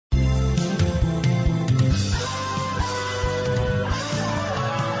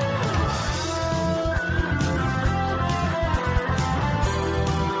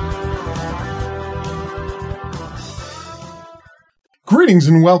Greetings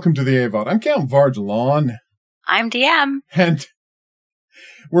and welcome to the AVOD. I'm Count Vargelon. I'm DM. And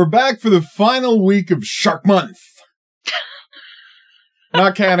we're back for the final week of Shark Month.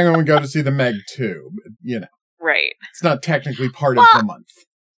 Not counting when we go to see the Meg 2, but, you know. Right. It's not technically part of the month.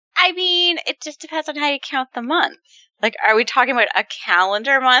 I mean, it just depends on how you count the month. Like, are we talking about a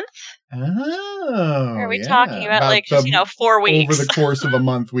calendar month? Oh, or are we talking about like, just, 4 weeks? Over the course of a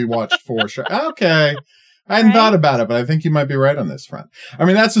month, we watched 4 shows. Okay. I hadn't thought about it, but I think you might be right on this front. I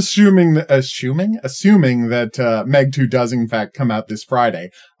mean, that's assuming that Meg 2 does, in fact, come out this Friday.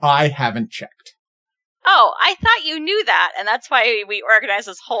 I haven't checked. Oh, I thought you knew that, and that's why we organized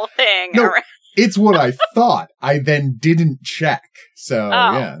this whole thing. No, it's what I thought. I then didn't check. So,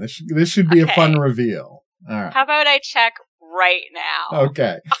 yeah, this should be a fun reveal. All right. How about I check right now?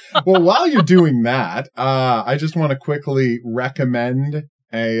 Okay. Well, while you're doing that, I just want to quickly recommend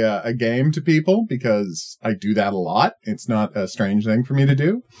a game to people because I do that a lot. It's not a strange thing for me to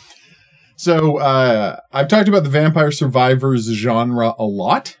do. So, I've talked about the Vampire Survivors genre a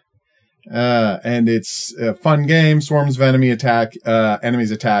lot. And it's a fun game. Swarms of enemies attack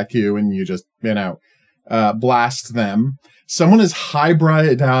you and you just, blast them. Someone has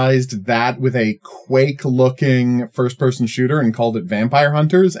hybridized that with a Quake-looking first-person shooter and called it Vampire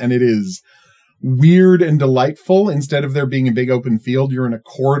Hunters, and it is weird and delightful. Instead of there being a big open field, you're in a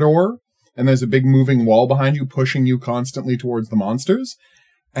corridor, and there's a big moving wall behind you, pushing you constantly towards the monsters.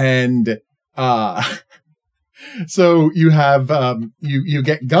 And, so you have, you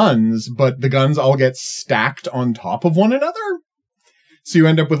get guns, but the guns all get stacked on top of one another. So you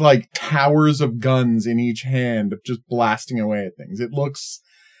end up with like towers of guns in each hand, just blasting away at things. It looks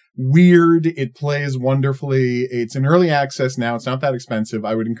weird. It plays wonderfully. It's in early access now. It's not that expensive.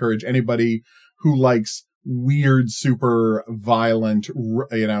 I would encourage anybody who likes weird, super violent,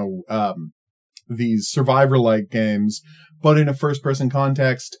 these survivor-like games, but in a first-person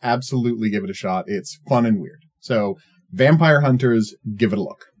context, absolutely give it a shot. It's fun and weird. So, Vampire Hunters, give it a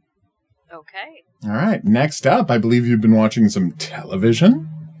look. Okay. All right. Next up, I believe you've been watching some television.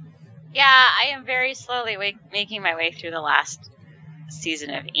 Yeah, I am very slowly making my way through the last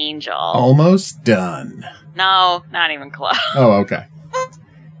season of Angel. Almost done. No, not even close. Oh, okay.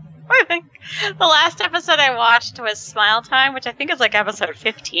 I think the last episode I watched was Smile Time, which I think is like episode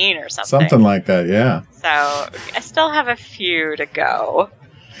 15 or something. Something like that, yeah. So, I still have a few to go.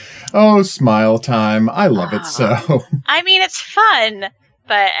 Oh, Smile Time. I love it so. I mean, it's fun,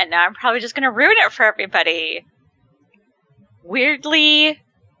 and now I'm probably just going to ruin it for everybody. Weirdly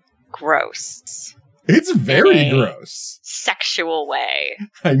gross. It's very gross. Sexual way.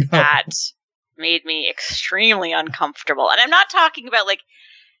 I know. That made me extremely uncomfortable. And I'm not talking about, like,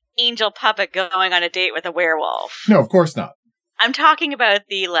 Angel Puppet going on a date with a werewolf. No, of course not. I'm talking about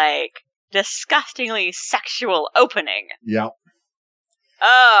the, like, disgustingly sexual opening. Yep.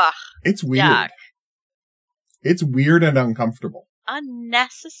 Ugh. It's weird. Yuck. It's weird and uncomfortable.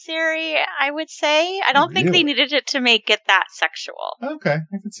 Unnecessary, I would say. I don't think they needed it to make it that sexual. Okay,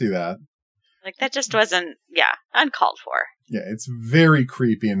 I can see that. Like, that just wasn't, uncalled for. Yeah, it's very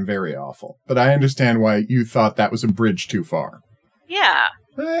creepy and very awful. But I understand why you thought that was a bridge too far. Yeah.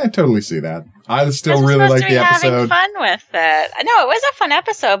 I totally see that. I still really like the episode. Having fun with it. I know, it was a fun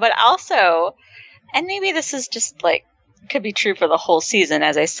episode, but also, and maybe this is just, like, could be true for the whole season,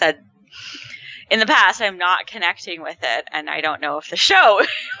 as I said in the past, I'm not connecting with it, and I don't know if the show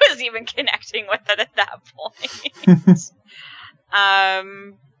was even connecting with it at that point.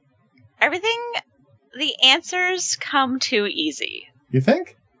 The answers come too easy. You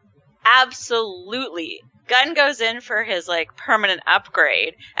think? Absolutely. Gunn goes in for his, like, permanent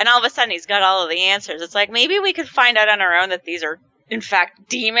upgrade, and all of a sudden he's got all of the answers. It's like, maybe we could find out on our own that these are, in fact,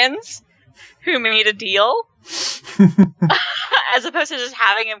 demons who made a deal, as opposed to just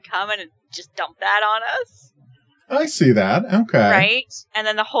having him come in and just dump that on us. I see that. Okay. Right? And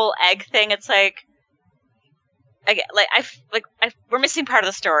then the whole egg thing, it's like, we're missing part of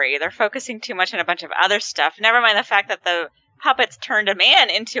the story. They're focusing too much on a bunch of other stuff. Never mind the fact that the puppets turned a man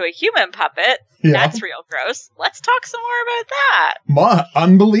into a human puppet. Yeah. That's real gross. Let's talk some more about that.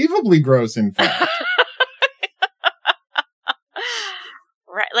 Unbelievably gross, in fact.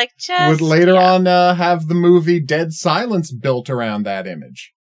 Right, like, just... Would later on have the movie Dead Silence built around that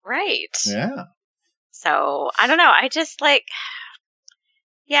image. Right. Yeah. So, I don't know. I just, like...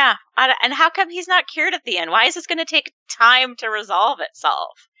 Yeah. And how come he's not cured at the end? Why is this going to take time to resolve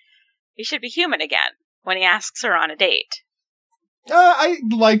itself? He should be human again when he asks her on a date. I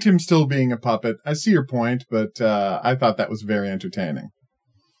liked him still being a puppet. I see your point, but I thought that was very entertaining.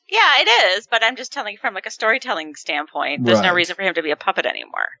 Yeah, it is, but I'm just telling you from, like, a storytelling standpoint. There's no reason for him to be a puppet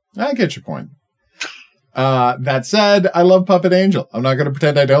anymore. I get your point. That said, I love Puppet Angel. I'm not going to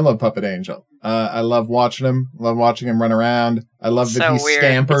pretend I don't love Puppet Angel. I love watching him. Love watching him run around. I love that he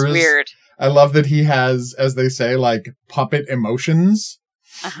scampers. It's weird. I love that he has, as they say, like puppet emotions.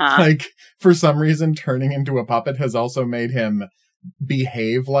 Like for some reason, turning into a puppet has also made him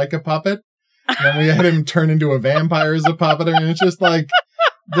behave like a puppet. And then we had him turn into a vampire as a puppet. I mean, it's just like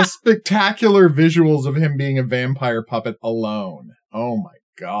the spectacular visuals of him being a vampire puppet alone. Oh my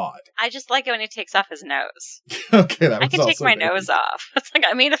God. I just like it when he takes off his nose. Okay, that was I can take my nose off. It's like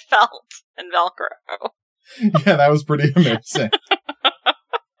I made a felt and Velcro. Yeah, that was pretty amazing.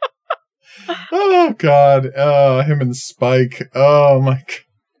 Oh God. Oh, him and Spike. Oh my God.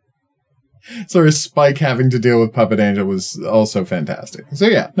 Sorry, Spike having to deal with Puppet Angel was also fantastic. So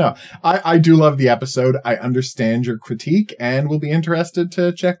yeah, no, I do love the episode. I understand your critique and will be interested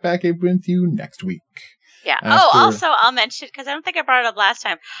to check back in with you next week. Yeah. Also, I'll mention, because I don't think I brought it up last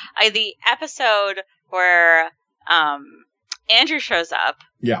time, the episode where Andrew shows up.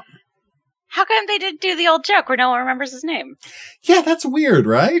 Yeah. How come they didn't do the old joke where no one remembers his name? Yeah, that's weird,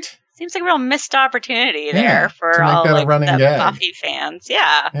 right? Seems like a real missed opportunity there for all like, the Buffy fans.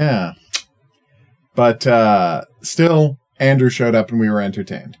 Yeah. Yeah. But still, Andrew showed up and we were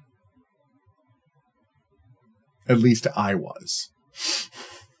entertained. At least I was.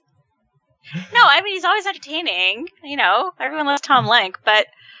 No, I mean, he's always entertaining. You know, everyone loves Tom Lenk, but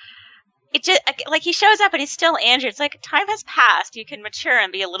it just, like, he shows up and he's still Andrew. It's like, time has passed. You can mature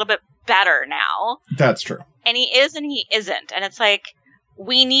and be a little bit better now. That's true. And he is and he isn't. And it's like,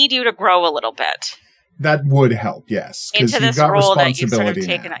 we need you to grow a little bit. That would help, yes. Into this role that you've sort of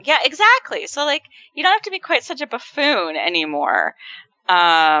taken on. Yeah, exactly. So, like, you don't have to be quite such a buffoon anymore.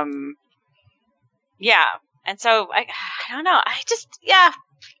 Yeah. And so, I don't know.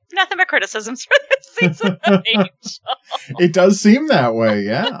 Nothing but criticisms for this season of Angel. It does seem that way,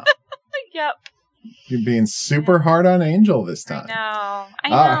 yeah. Yep. You're being super hard on Angel this time. I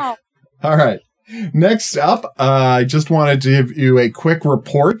know. All right. Next up, I just wanted to give you a quick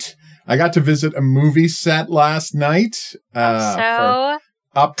report. I got to visit a movie set last night. I'm so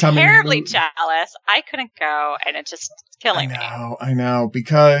upcoming terribly jealous. I couldn't go, and it's just killing me. I know,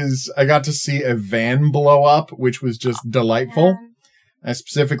 because I got to see a van blow up, which was just delightful. Man. I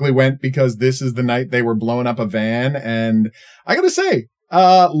specifically went because this is the night they were blowing up a van, and I gotta say,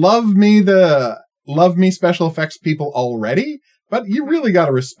 love me special effects people already, but you really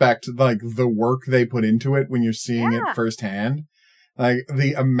gotta respect like the work they put into it when you're seeing it firsthand. Like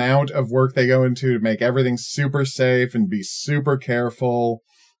the amount of work they go into to make everything super safe and be super careful,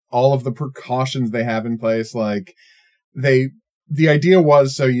 all of the precautions they have in place. Like the idea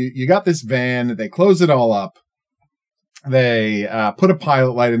was, so you got this van, they close it all up. They put a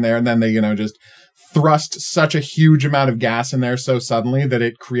pilot light in there, and then they, just thrust such a huge amount of gas in there so suddenly that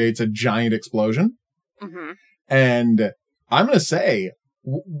it creates a giant explosion. Mm-hmm. And I'm going to say,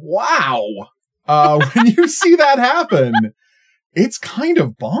 wow, when you see that happen, it's kind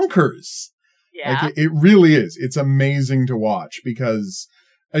of bonkers. Yeah. Like, it really is. It's amazing to watch because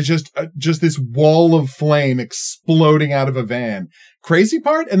it's just this wall of flame exploding out of a van. Crazy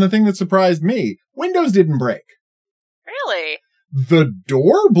part, and the thing that surprised me, windows didn't break. Really? The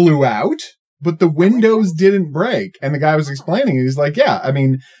door blew out, but the windows didn't break. And the guy was explaining it. He's like, yeah, I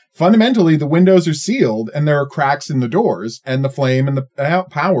mean, fundamentally, the windows are sealed and there are cracks in the doors, and the flame and the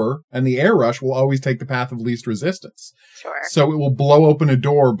power and the air rush will always take the path of least resistance. Sure. So it will blow open a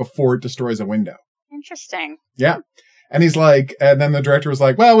door before it destroys a window. Interesting. Yeah. And he's like, and then the director was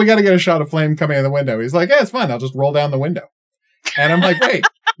like, well, we got to get a shot of flame coming in the window. He's like, yeah, it's fine. I'll just roll down the window. And I'm like, wait,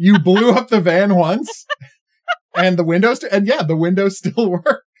 you blew up the van once? And the windows, the window still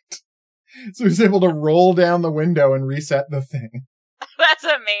worked. So he was able to roll down the window and reset the thing. That's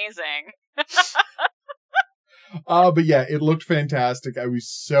amazing. But yeah, it looked fantastic. I was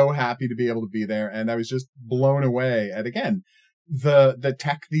so happy to be able to be there, and I was just blown away at, again, the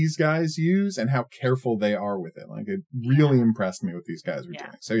tech these guys use and how careful they are with it. Like, it really impressed me what these guys were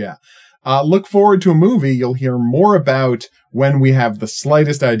doing. So yeah, look forward to a movie you'll hear more about when we have the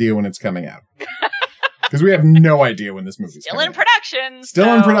slightest idea when it's coming out. Because we have no idea when this movie's still in production.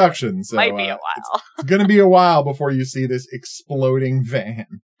 Still in production. So might be a while. It's going to be a while before you see this exploding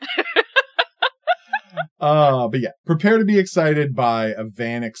van. But yeah, prepare to be excited by a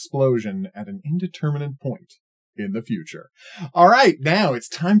van explosion at an indeterminate point in the future. All right, now it's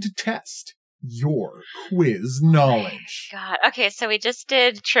time to test your quiz knowledge. God. Okay, so we just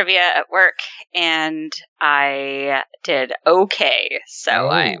did trivia at work, and I did okay. So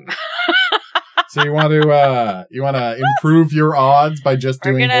I'm... So you want to improve your odds by just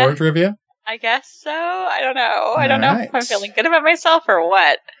doing horror trivia? I guess so. I don't know. I don't know if I'm feeling good about myself or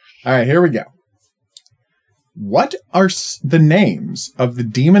what. All right, here we go. What are the names of the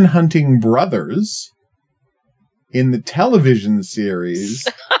demon hunting brothers in the television series?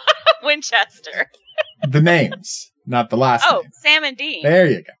 Winchester. The names, not the last name. Sam and Dean. There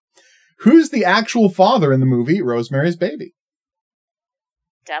you go. Who's the actual father in the movie Rosemary's Baby?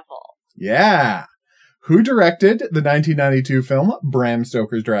 Devil. Yeah. Who directed the 1992 film Bram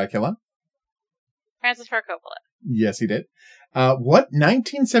Stoker's Dracula? Francis Ford Coppola. Yes, he did. What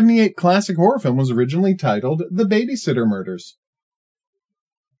 1978 classic horror film was originally titled The Babysitter Murders?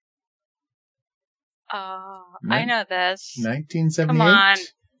 I know this. 1978. Come on.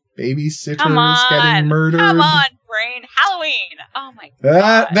 Babysitters getting murdered. Come on, brain. Halloween. Oh my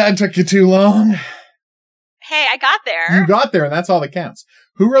god. That took you too long. Hey, I got there. You got there, and that's all that counts.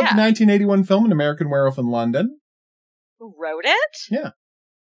 Who wrote the 1981 film An American Werewolf in London? Who wrote it? Yeah.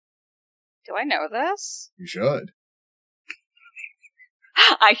 Do I know this? You should.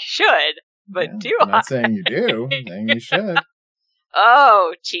 I should, but do I? I'm not saying you do. I'm saying you should.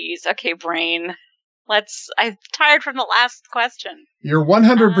 Oh, geez. Okay, brain. I'm tired from the last question. You're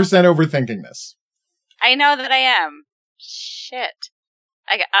 100% overthinking this. I know that I am. Shit.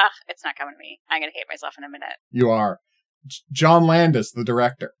 It's not coming to me. I'm going to hate myself in a minute. You are. John Landis, the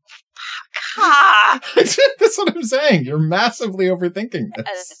director. Fuck. That's what I'm saying. You're massively overthinking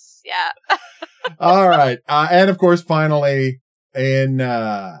this. Yeah. All right. And of course, finally, in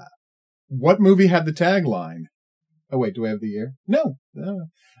what movie had the tagline? Oh, wait, do I have the year? No.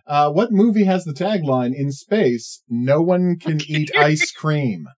 What movie has the tagline, in space, no one can eat ice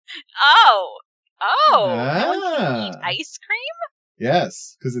cream? No one can eat ice cream?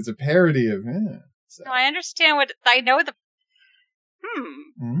 Yes, because it's a parody of... So. No, I understand what... I know the...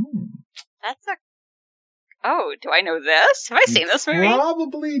 That's a... Oh, do I know this? Have I seen this movie?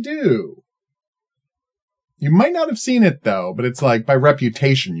 Probably do. You might not have seen it, though, but it's like, by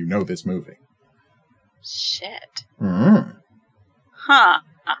reputation, you know this movie. Shit. Huh.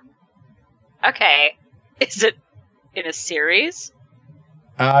 Okay. Is it in a series?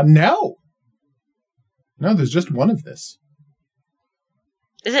 No. No, there's just one of this.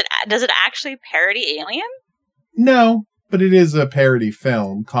 Does it actually parody Alien? No, but it is a parody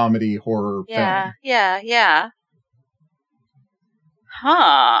film, comedy, horror film. Yeah.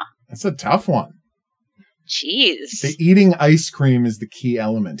 Huh. That's a tough one. Jeez. The eating ice cream is the key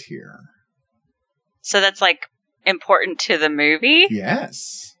element here. So that's like important to the movie?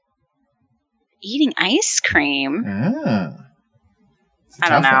 Yes. Eating ice cream? I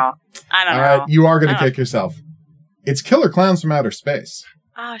don't know. All right, you are going to kick yourself. It's Killer Clowns from Outer Space.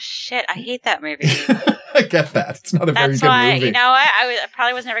 Oh, shit. I hate that movie. I get that. It's not a very good movie. You know what? I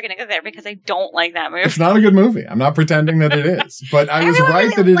probably was never going to go there because I don't like that movie. It's not a good movie. I'm not pretending that it is. But I was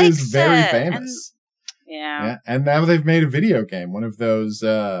right that it is very famous. Yeah. And now they've made a video game. One of those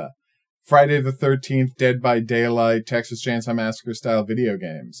Friday the 13th, Dead by Daylight, Texas Chainsaw Massacre style video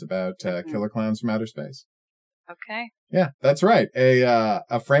games about Killer Clowns from Outer Space. Okay. Yeah, that's right.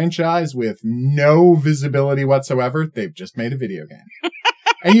 A franchise with no visibility whatsoever. They've just made a video game.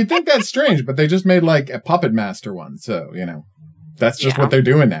 And you'd think that's strange, but they just made like a Puppet Master one. So, that's just what they're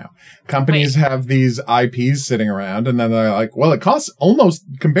doing now. Companies have these IPs sitting around and then they're like, well, it costs almost,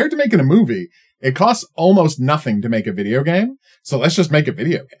 compared to making a movie, it costs almost nothing to make a video game. So let's just make a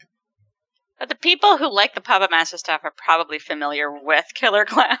video game. But the people who like the Puppet Master stuff are probably familiar with Killer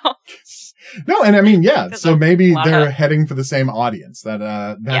Clowns. No, and I mean, yeah. So maybe they're heading for the same audience. That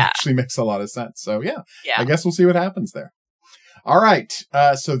actually makes a lot of sense. So yeah, I guess we'll see what happens there. All right.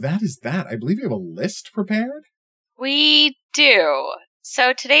 So that is that. I believe you have a list prepared. We do.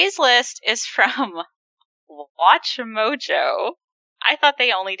 So today's list is from Watch Mojo. I thought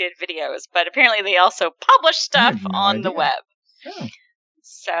they only did videos, but apparently they also publish stuff on the web. Oh.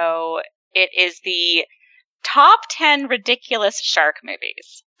 So it is the top 10 ridiculous shark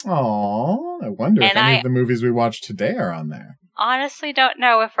movies. Oh, I wonder if any of the movies we watched today are on there. Honestly, don't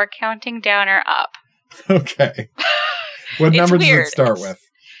know if we're counting down or up. Okay. What number does it start with?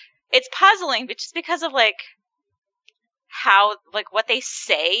 It's puzzling, but just because of how what they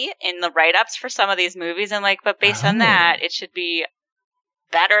say in the write-ups for some of these movies, and but based on that, it should be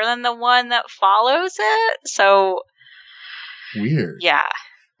better than the one that follows it. So weird. Yeah.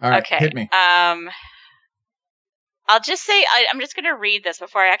 All right, okay. Hit me. I'll just say, I'm just going to read this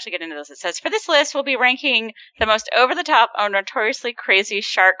before I actually get into this. It says, for this list, we'll be ranking the most over-the-top or notoriously crazy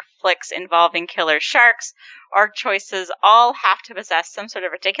shark flicks involving killer sharks. Our choices all have to possess some sort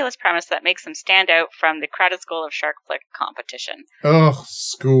of ridiculous premise that makes them stand out from the crowded school of shark flick competition. Ugh,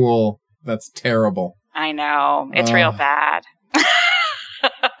 school. That's terrible. I know. It's real bad.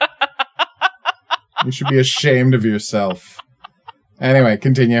 You should be ashamed of yourself. Anyway,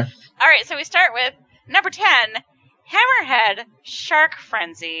 continue. All right, so we start with Number 10, Hammerhead Shark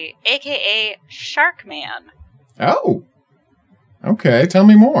Frenzy, a.k.a. Sharkman. Oh. Okay, tell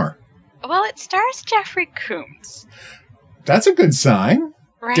me more. Well, it stars Jeffrey Combs. That's a good sign.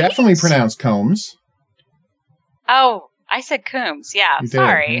 Right? Definitely pronounced Combs. Oh, I said Combs. Yeah, You did.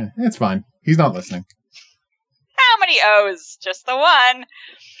 sorry. Yeah, it's fine. He's not listening. How many O's? Just the one.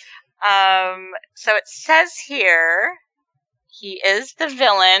 So it says here, he is the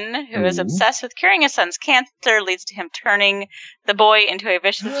villain who is obsessed with curing his son's cancer, leads to him turning the boy into a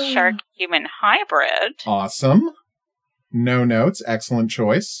vicious shark-human hybrid. Awesome. No notes. Excellent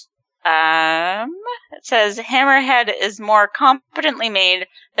choice. It says Hammerhead is more competently made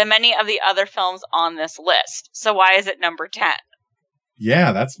than many of the other films on this list. So why is it number 10?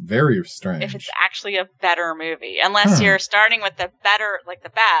 Yeah, that's very strange. If it's actually a better movie. Unless you're starting with the better, like the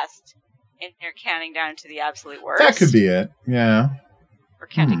best, and you're counting down to the absolute worst. That could be it. Yeah. Or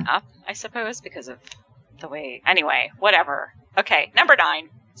counting up, I suppose, because of the way... Anyway, whatever. Okay, number 9.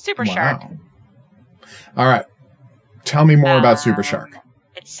 Super Shark. All right. Tell me more about Super Shark.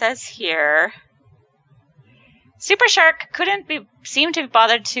 It says here... Super Shark seem to be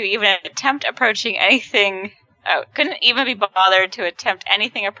bothered to even attempt approaching anything... Oh, couldn't even be bothered to attempt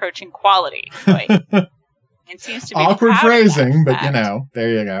anything approaching quality. Like, it seems to be awkward phrasing, but there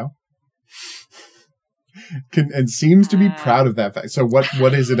you go. And seems to be proud of that fact. So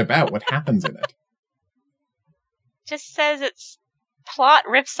what is it about? What happens in it? Just says its plot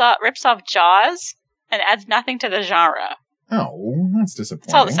rips off Jaws and adds nothing to the genre. Oh, that's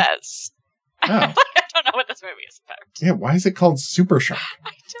disappointing. That's all it says. Oh. I don't know what this movie is about. Yeah, why is it called Super Shark?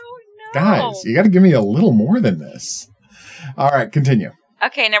 I don't know. Guys, you got to give me a little more than this. All right, continue.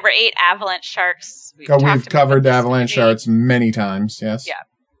 Okay, number 8, Avalanche Sharks. We've covered Avalanche Sharks many times, yes. Yeah.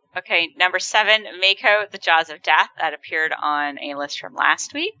 Okay, number 7, Mako, The Jaws of Death. That appeared on a list from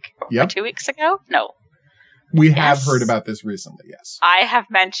last week. Or 2 weeks ago? No. We have heard about this recently, yes. I have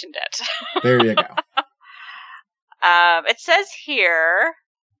mentioned it. There you go. It says here...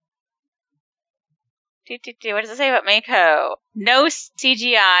 What does it say about Mako? No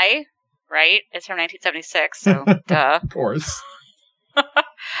CGI, right? It's from 1976, so duh. Of course.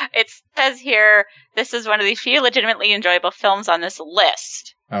 It says here, this is one of the few legitimately enjoyable films on this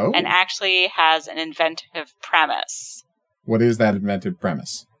list. Oh. And actually has an inventive premise. What is that inventive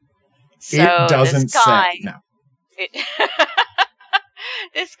premise? So it doesn't say. No.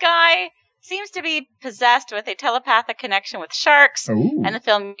 This guy seems to be possessed with a telepathic connection with sharks, and the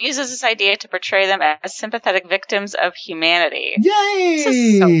film uses this idea to portray them as sympathetic victims of humanity. Yay! This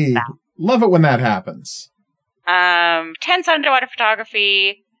is so sad. Love it when that happens. Tense underwater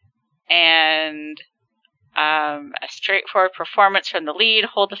photography and a straightforward performance from the lead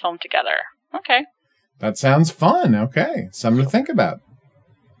hold the film together. Okay. That sounds fun. Okay. Something to think about.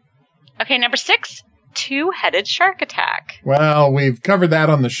 Okay, number 6. Two-headed shark attack. Well, we've covered that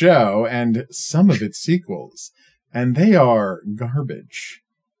on the show and some of its sequels, and they are garbage.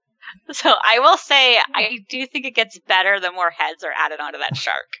 So I will say, I do think it gets better the more heads are added onto that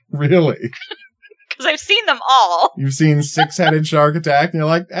shark. Really? Because I've seen them all. You've seen Six-Headed Shark Attack, and you're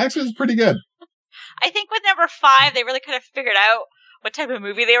like, actually, it's pretty good. I think with number 5, they really kind of figured out what type of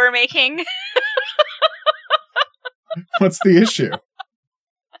movie they were making. What's the issue?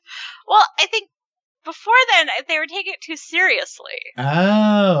 Well, I think before then, they were taking it too seriously.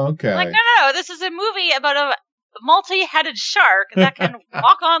 Oh, okay. Like, no, this is a movie about a multi-headed shark that can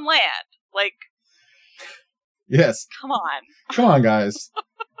walk on land. Like, yes. Come on. Come on, guys.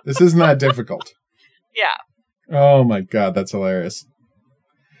 This isn't that difficult. Yeah. Oh my god, that's hilarious.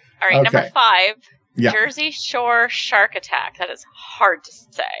 All right, number 5. Yeah. Jersey Shore Shark Attack. That is hard to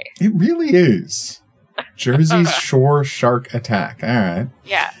say. It really is. Jersey Shore Shark Attack. All right.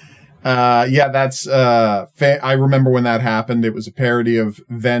 Yeah. That's, I remember when that happened. It was a parody of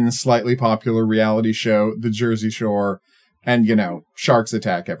then slightly popular reality show, The Jersey Shore, and, sharks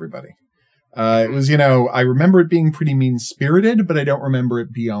attack everybody. It was, I remember it being pretty mean-spirited, but I don't remember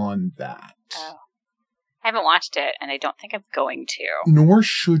it beyond that. Oh. I haven't watched it, and I don't think I'm going to. Nor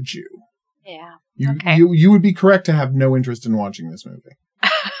should you. Yeah. You would be correct to have no interest in watching this movie.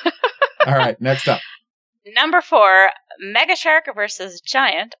 All right, next up. Number 4, Mega Shark versus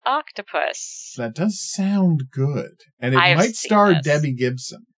Giant Octopus. That does sound good. And it might star Debbie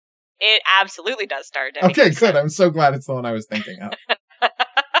Gibson. It absolutely does star Debbie Gibson. Okay, good. I'm so glad it's the one I was thinking of.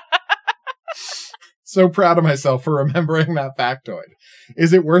 So proud of myself for remembering that factoid.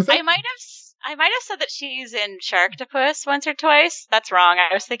 Is it worth it? I might have said that she's in Sharktopus once or twice. That's wrong.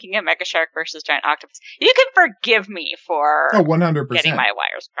 I was thinking of Mega Shark versus Giant Octopus. You can forgive me for 100%. Getting my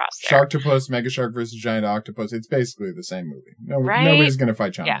wires crossed there. Sharktopus, Mega Shark versus Giant Octopus. It's basically the same movie. Nobody's going to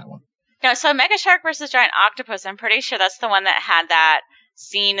fight you on that one. No, so Mega Shark versus Giant Octopus, I'm pretty sure that's the one that had that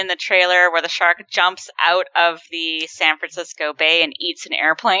scene in the trailer where the shark jumps out of the San Francisco Bay and eats an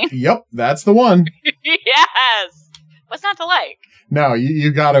airplane. Yep, that's the one. Yes! What's not to like? No,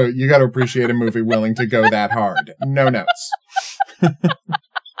 you gotta appreciate a movie willing to go that hard. No notes.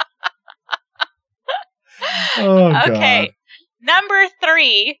 Oh, okay. God. Number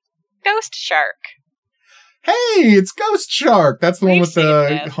 3, Ghost Shark. Hey, it's Ghost Shark. That's the one We've with the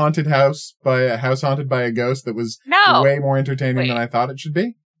seen this. haunted house by a house haunted by a ghost that was No. way more entertaining Wait. than I thought it should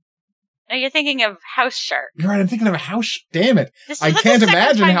be. No, you're thinking of House Shark. You're right. I'm thinking of a house. Damn it. I That's can't the second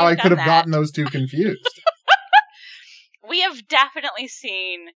imagine time how I you've could have done gotten that. those two confused. We have definitely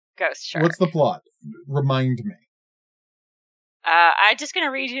seen Ghost Shark. What's the plot? Remind me. I'm just going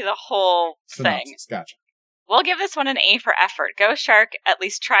to read you the whole thing. Synopsis. Gotcha. We'll give this one an A for effort. Ghost Shark at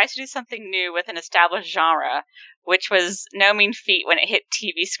least tries to do something new with an established genre, which was no mean feat when it hit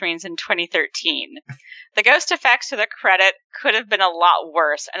TV screens in 2013. The ghost effects, to their credit, could have been a lot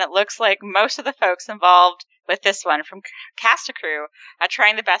worse, and it looks like most of the folks involved with this one, from cast to crew, are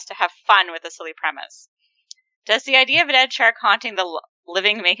trying their best to have fun with the silly premise. Does the idea of a dead shark haunting the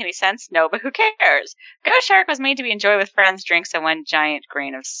living make any sense? No, but who cares? Ghost Shark was made to be enjoyed with friends, drinks, and one giant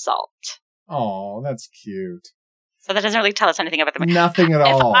grain of salt. Oh, that's cute. So that doesn't really tell us anything about the movie. Nothing at If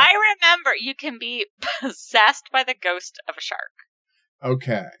all. I remember, you can be possessed by the ghost of a shark.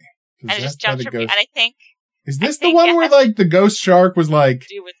 Okay. And it just Possessed by jumps the from, and ghost. I think Is this the think one it where has like the ghost shark was like to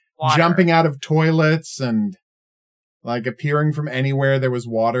do with water. jumping out of toilets and like appearing from anywhere there was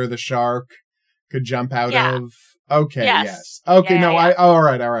water the shark could jump out Yeah. of? Okay, Yes. yes. Okay, Yeah, no, yeah. all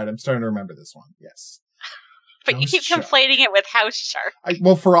right. I'm starting to remember this one. Yes. But you Ghost keep shark. conflating it with house shark.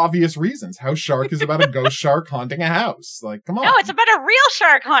 Well, for obvious reasons. House Shark is about a ghost shark haunting a house. Like, come on. No, it's about a real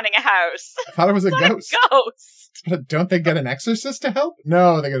shark haunting a house. I thought it was a It's not ghost. a ghost. But don't they get an exorcist to help?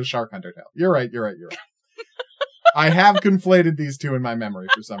 No, they get a shark hunter to help. You're right. I have conflated these two in my memory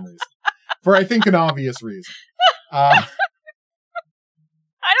for some reason. For, I think, an obvious reason.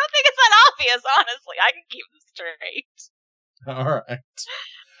 I don't think it's that obvious, honestly. I can keep them straight. All right.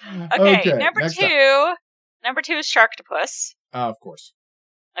 Okay, number next 2. up. Number 2 is Sharktopus. Of course.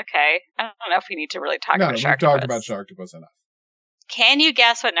 Okay. I don't know if we need to really talk No, about we've Sharktopus. talked about Sharktopus enough. Can you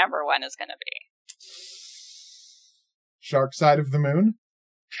guess what number 1 is going to be? Shark Side of the Moon?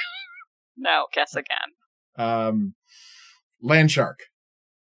 No, guess again. Land Shark.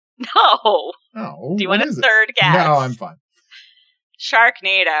 No. Oh, Do you what want a is it? third guess? No, I'm fine.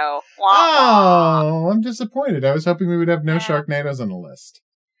 Sharknado. Wah, wah. Oh, I'm disappointed. I was hoping we would have no Yeah. Sharknadoes on the list.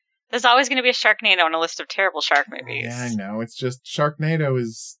 There's always going to be a Sharknado on a list of terrible shark movies. Yeah, I know. It's just Sharknado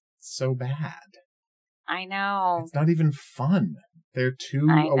is so bad. I know. It's not even fun. They're too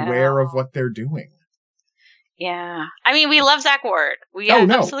I know. aware of what they're doing. Yeah. I mean, we love Zach Ward. We Oh,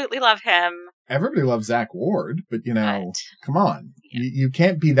 no. absolutely love him. Everybody loves Zach Ward, but But come on. You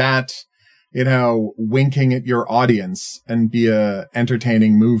can't be that, winking at your audience and be a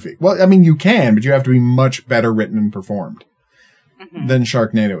entertaining movie. Well, I mean, you can, but you have to be much better written and performed mhm. than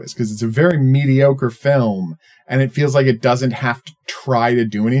Sharknado is, because it's a very mediocre film, and it feels like it doesn't have to try to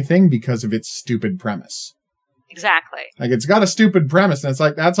do anything because of its stupid premise. Exactly. Like, it's got a stupid premise, and it's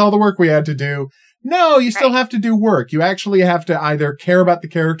like, that's all the work we had to do. No, you still Right. have to do work. You actually have to either care about the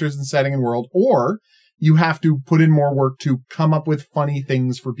characters and setting and world, or you have to put in more work to come up with funny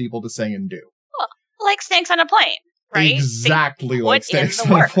things for people to say and do. Like Snakes on a Plane, right? Exactly They like put in Snakes the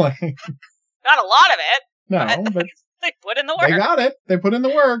on a work. Plane. Not a lot of it. No, but They put in the work. they got it. They put in the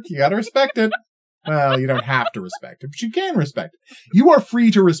work. You got to respect it. Well, you don't have to respect it, but you can respect it. You are free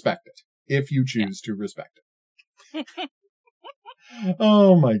to respect it if you choose to respect it.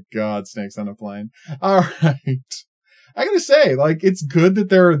 Oh my God, Snakes on a Plane. All right. I gotta say, it's good that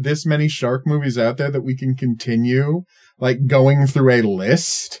there are this many shark movies out there that we can continue, going through a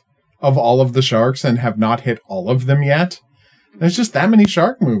list of all of the sharks and have not hit all of them yet. There's just that many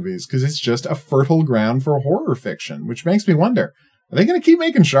shark movies because it's just a fertile ground for horror fiction, which makes me wonder, are they going to keep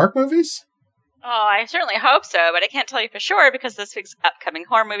making shark movies? Oh, I certainly hope so, but I can't tell you for sure because this week's upcoming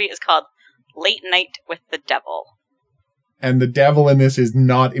horror movie is called Late Night with the Devil. And the devil in this is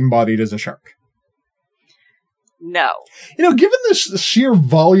not embodied as a shark. No. Given the sheer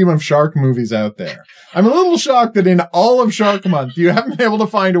volume of shark movies out there, I'm a little shocked that in all of Shark Month, you haven't been able to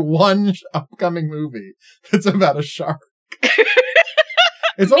find one upcoming movie that's about a shark.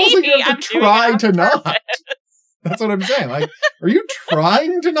 It's almost like you have to try to not. That's what I'm saying. Are you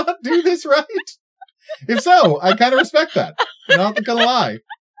trying to not do this right? If so, I kind of respect that. Not gonna lie.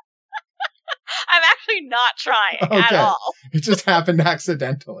 I'm actually not trying at Okay. all. It just happened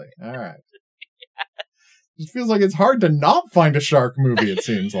accidentally. All right. It feels like it's hard to not find a shark movie, it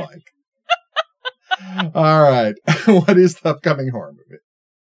seems like. All right. What is the upcoming horror movie?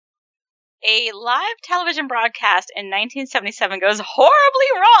 A live television broadcast in 1977 goes horribly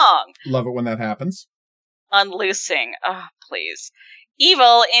wrong. Love it when that happens. Unloosing. Oh, please.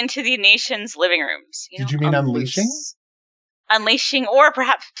 Evil into the nation's living rooms. Did you mean unleashing? Unleashing, or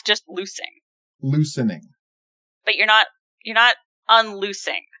perhaps just loosing. Loosening. But you're not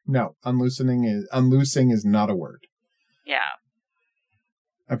unloosing. No, unloosing is not a word. Yeah.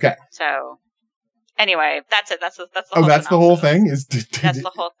 Okay. So, anyway, that's it. That's the whole that's the whole thing? That's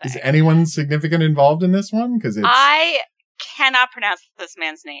the whole thing. Is anyone significant involved in this one? Because I cannot pronounce this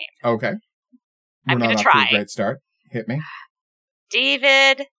man's name. Okay. I'm going to try. A great start. Hit me.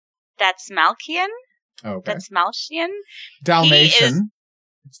 David Dastmalchian? Okay. Dastmalchian? Dalmatian.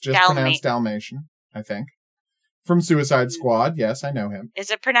 It's just pronounced Dalmatian, I think. From Suicide Squad. Yes, I know him. Is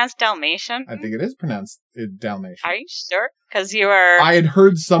it pronounced Dalmatian? I think it is pronounced Dalmatian. Are you sure? Because you are... I had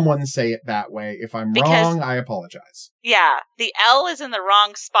heard someone say it that way. If I'm wrong, I apologize. Yeah, the L is in the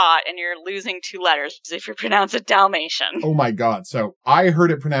wrong spot, and you're losing 2 letters if you pronounce it Dalmatian. Oh my god. So I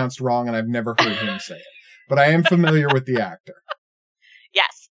heard it pronounced wrong, and I've never heard him say it. But I am familiar with the actor.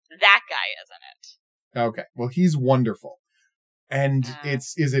 Yes, that guy is in it. Okay. Well, he's wonderful. And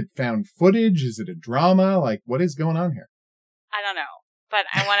is it found footage? Is it a drama? Like, what is going on here? I don't know, but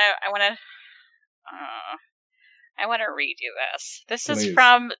I want to read you this. This Please. is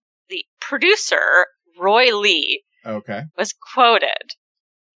from the producer, Roy Lee. Okay. Was quoted.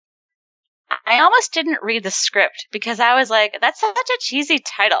 I almost didn't read the script because I was like, that's such a cheesy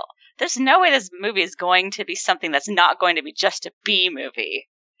title. There's no way this movie is going to be something that's not going to be just a B movie.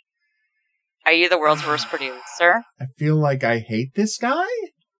 Are you the world's worst producer? I feel like I hate this guy.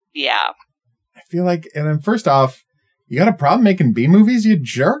 Yeah. I feel like, and then first off, you got a problem making B movies, you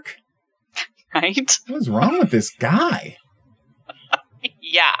jerk? Right? What is wrong with this guy?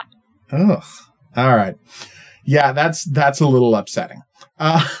 Yeah. Ugh. All right. Yeah, that's a little upsetting.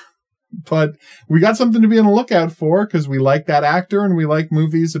 But we got something to be on the lookout for because we like that actor and we like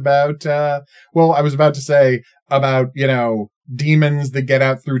movies about, I was about to say about, demons that get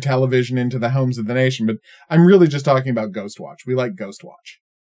out through television into the homes of the nation, but I'm really just talking about Ghostwatch. We like Ghostwatch.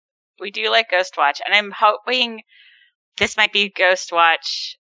 We do like Ghostwatch, and I'm hoping this might be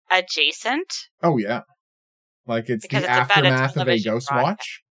Ghostwatch adjacent. Oh yeah, like it's the aftermath of a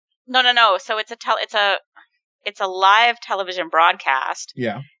Ghostwatch. No. So it's a live television broadcast.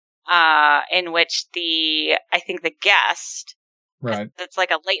 Yeah. In which I think the guest, right? It's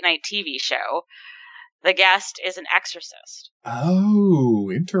like a late night TV show. The guest is an exorcist.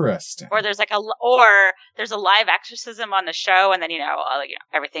 Oh, interesting. Or there's there's a live exorcism on the show, and then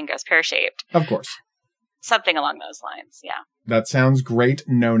everything goes pear-shaped. Of course. Something along those lines. Yeah. That sounds great.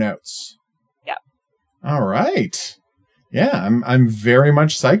 No notes. Yeah. All right. Yeah, I'm very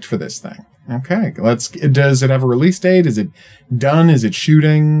much psyched for this thing. Okay, does it have a release date? Is it done? Is it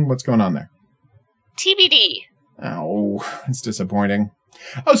shooting? What's going on there? TBD. Oh, it's disappointing.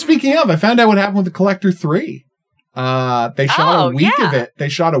 Oh, speaking of, I found out what happened with The Collector 3. They shot a week of it. They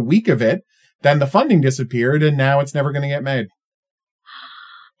shot a week of it. Then the funding disappeared, and now it's never going to get made.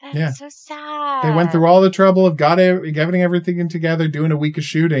 That's so sad. They went through all the trouble of getting everything together, doing a week of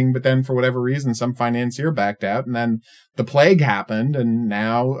shooting, but then for whatever reason, some financier backed out, and then the plague happened, and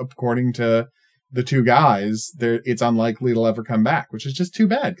now, according to the 2 guys, it's unlikely it'll ever come back, which is just too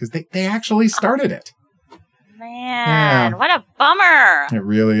bad, because they actually started it. Man, what a bummer. It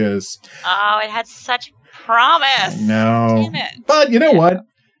really is. Oh, it had such promise. No. Damn it. But you know what?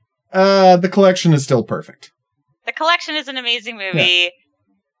 The Collection is still perfect. The Collection is an amazing movie,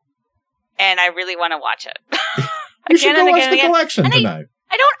 and I really want to watch it. You should go watch The Collection tonight.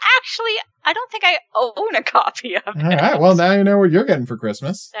 I don't think I own a copy of it. All right, well, now you know what you're getting for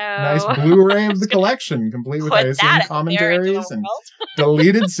Christmas. So, nice Blu-ray of The Collection, complete with, I assume, commentaries and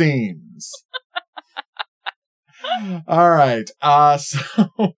deleted scenes. All right,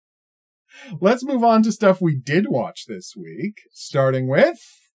 so let's move on to stuff we did watch this week, starting with...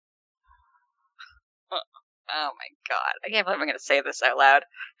 Oh my god, I can't believe I'm going to say this out loud.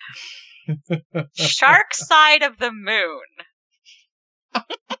 Shark Side of the Moon.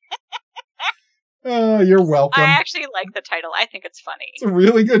 You're welcome. I actually like the title. I think it's funny. It's a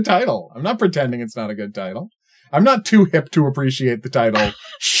really good title. I'm not pretending it's not a good title. I'm not too hip to appreciate the title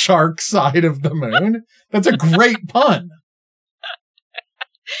Shark Side of the Moon. That's a great pun.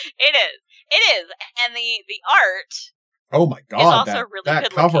 It is. And the art. Oh my god. Is also really that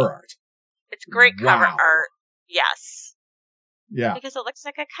good cover looking. art. It's great cover art. Yes. Yeah. Because it looks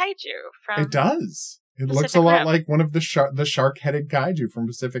like a kaiju from... It does. It Pacific looks a lot Rim. like one of the shark-headed kaiju from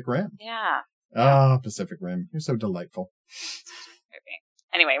Pacific Rim. Yeah. Ah, Pacific Rim. You're so delightful.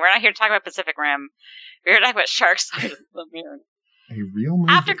 Anyway, we're not here to talk about Pacific Rim. We're here to talk about Shark Side of the Moon. A real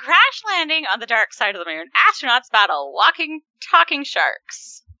movie. After crash landing on the dark side of the moon, astronauts battle walking, talking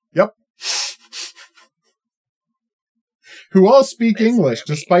sharks. Yep. Who all speak English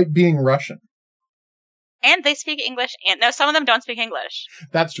despite being Russian. And they speak English. And no, some of them don't speak English.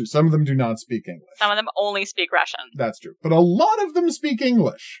 That's true. Some of them do not speak English. Some of them only speak Russian. That's true. But a lot of them speak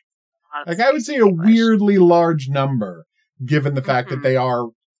English. Like, I would say a weirdly large number, given the fact that they are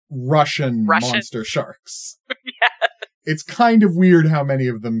Russian monster sharks. Yes. It's kind of weird how many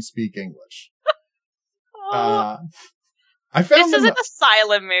of them speak English. I found this is an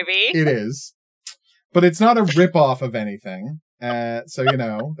Asylum movie. It is. But it's not a rip-off of anything.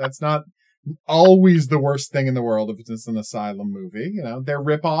 So, that's not always the worst thing in the world if it's an Asylum movie. Their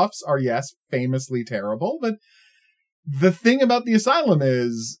rip-offs are, yes, famously terrible, but the thing about the Asylum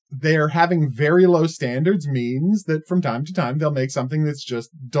is they're having very low standards means that from time to time they'll make something that's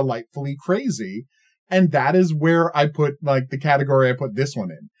just delightfully crazy. And that is where I put, the category I put this one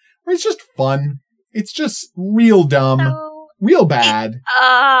in. Where it's just fun. It's just real dumb, real bad.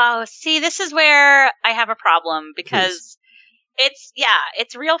 See, this is where I have a problem because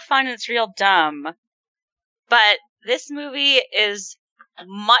it's real fun and it's real dumb. But this movie is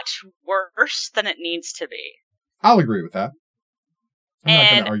much worse than it needs to be. I'll agree with that. I'm not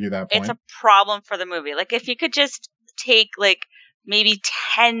going to argue that point. It's a problem for the movie. If you could just take, maybe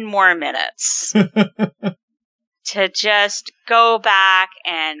 10 more minutes to just go back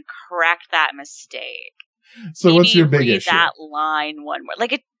and correct that mistake. So maybe what's your big read issue? That line one more.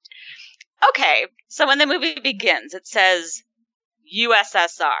 Okay, so when the movie begins, it says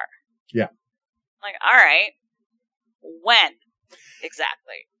USSR. Yeah. All right. When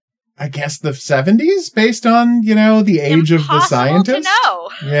exactly? I guess the 70s, based on, the age of the scientist?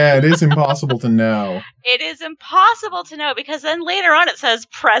 Impossible to know. Yeah, it is impossible to know. It is impossible to know because then later on it says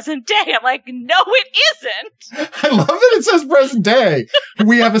present day. I'm like, no, it isn't. I love that it says present day.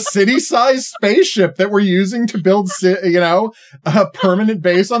 We have a city-sized spaceship that we're using to build, a permanent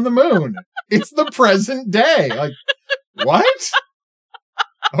base on the moon. It's the present day. What?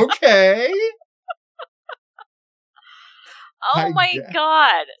 Okay. Oh my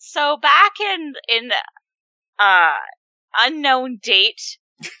god. So back in unknown date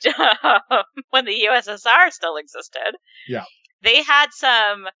when the USSR still existed. Yeah. They had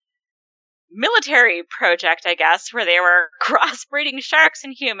some military project, I guess, where they were crossbreeding sharks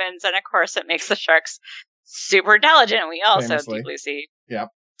and humans, and of course it makes the sharks super intelligent. We also Famously. deeply see. Yep.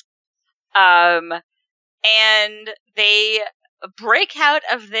 And they break out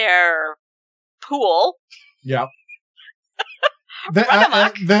of their pool. Yep.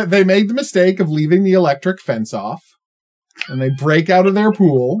 They made the mistake of leaving the electric fence off, and they break out of their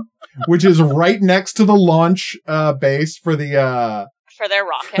pool, which is right next to the launch base for their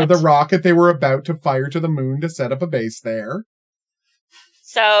rocket. For the rocket they were about to fire to the moon to set up a base there.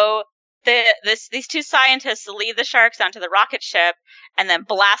 So these two scientists lead the sharks onto the rocket ship and then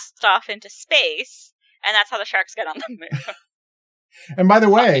blast off into space, and that's how the sharks get on the moon. And by the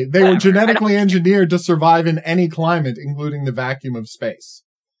way, they were genetically engineered to survive in any climate, including the vacuum of space.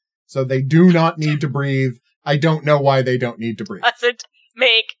 So they do not need to breathe. I don't know why they don't need to breathe. Doesn't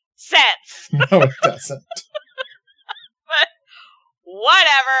make sense. No, it doesn't. But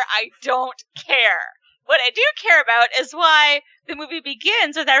whatever, I don't care. What I do care about is why the movie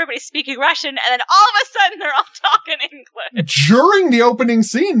begins with everybody speaking Russian, and then all of a sudden they're all talking English. During the opening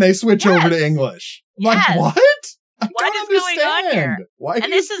scene, they switch over to English. What? What is going on here? Why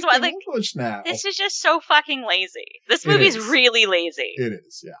and this is what English now? This is just so fucking lazy. This movie's really lazy. It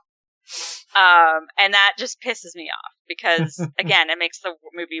is, yeah. And that just pisses me off because again, it makes the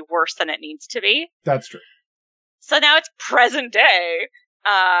movie worse than it needs to be. That's true. So now it's present day,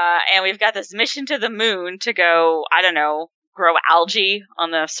 and we've got this mission to the moon to go, I don't know, grow algae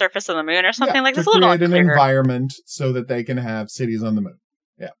on the surface of the moon or something like this. To create an environment so that they can have cities on the moon.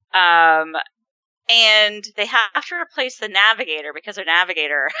 Yeah. And they have to replace the navigator because their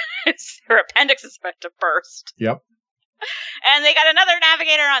navigator, her appendix is about to burst. Yep. And they got another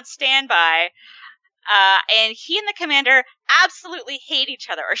navigator on standby. And he and the commander absolutely hate each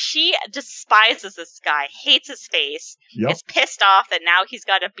other. Or she despises this guy, hates his face, is pissed off that now he's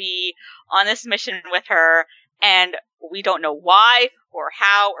got to be on this mission with her. And we don't know why or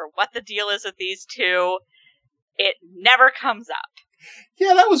how or what the deal is with these two. It never comes up.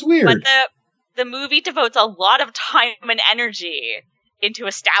 Yeah, that was weird. But the movie devotes a lot of time and energy into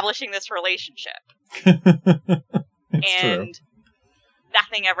establishing this relationship. It's true.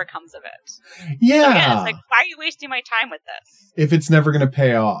 Nothing ever comes of it. Yeah. So again, it's why are you wasting my time with this? If it's never going to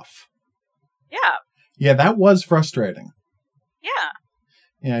pay off. Yeah. Yeah, that was frustrating. Yeah.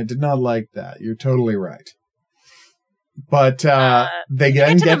 Yeah, I did not like that. You're totally right. But they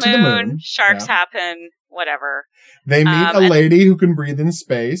get to the moon. Sharks happen. Whatever. They meet a lady who can breathe in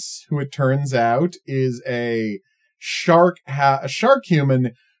space, who it turns out is a shark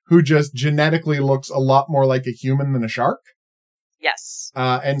human who just genetically looks a lot more like a human than a shark. Yes.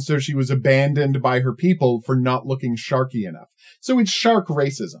 And so she was abandoned by her people for not looking sharky enough. So it's shark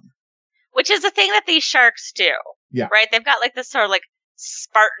racism. Which is a thing that these sharks do. Yeah. Right? They've got like this sort of like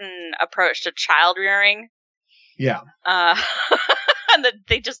Spartan approach to child rearing. Yeah. And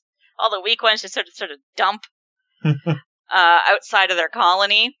they just, all the weak ones just sort of dump outside of their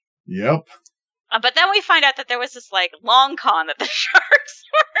colony. Yep. But then we find out that there was this like long con that the sharks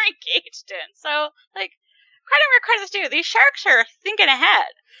were engaged in. So like, credit where credit's due. These sharks are thinking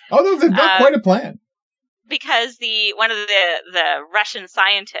ahead. Oh, no, they've got quite a plan. Because one of the Russian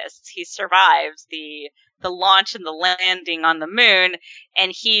scientists, he survives the launch and the landing on the moon,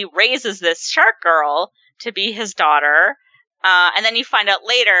 and he raises this shark girl to be his daughter. And then you find out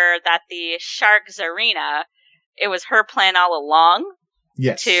later that the shark Zarina, it was her plan all along.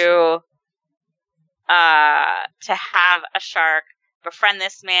 Yes. To have a shark befriend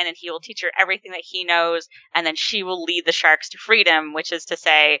this man, and he will teach her everything that he knows, and then she will lead the sharks to freedom, which is to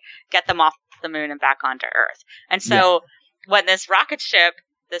say, get them off the moon and back onto Earth. And so when this rocket ship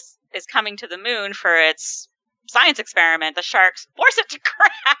is coming to the moon for its science experiment, the sharks force it to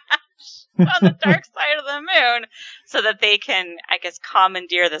crash on the dark side of the moon so that they can, I guess,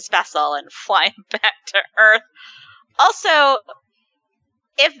 commandeer this vessel and fly it back to Earth. Also,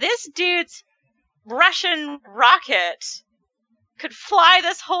 if this dude's Russian rocket could fly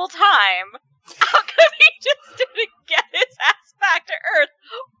this whole time, how come he just didn't get his ass back to Earth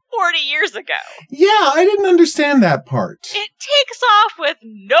 40 years ago? Yeah, I didn't understand that part. It takes off with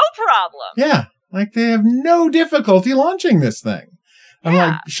no problem. Yeah, like they have no difficulty launching this thing. I'm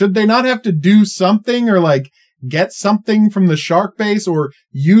like, should they not have to do something or like get something from the shark base or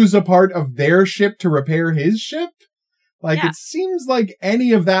use a part of their ship to repair his ship? Like, it seems like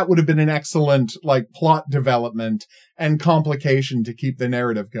any of that would have been an excellent, like, plot development and complication to keep the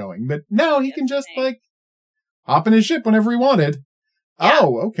narrative going. But now he can just, like, hop in his ship whenever he wanted. Yeah.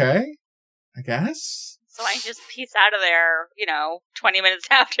 Oh, okay. I guess. So I just piece out of there, 20 minutes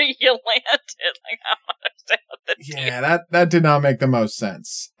after you landed. Like, I don't understand what the deal. Yeah, that did not make the most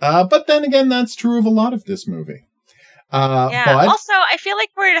sense. But then again, that's true of a lot of this movie. But also, I feel like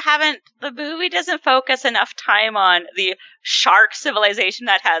the movie doesn't focus enough time on the shark civilization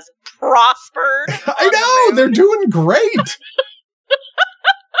that has prospered. I know, they're doing great.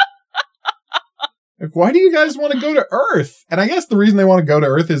 Like, why do you guys want to go to Earth? And I guess the reason they want to go to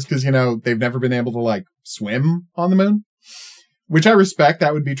Earth is because, they've never been able to, like, swim on the moon. Which I respect.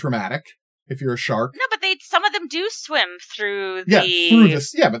 That would be traumatic if you're a shark. No, but some of them do swim through but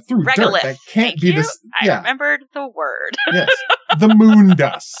through regolith. Dirt. That can't be this. I remembered the word. Yes. The moon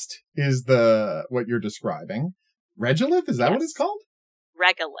dust is what you're describing. Regolith? Is that what it's called?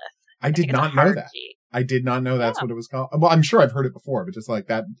 Regolith. I did not know that. I did not know that's what it was called. Well, I'm sure I've heard it before, but just like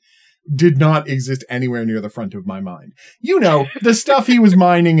that did not exist anywhere near the front of my mind. The stuff he was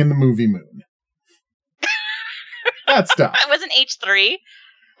mining in the movie Moon. That stuff. It wasn't H3.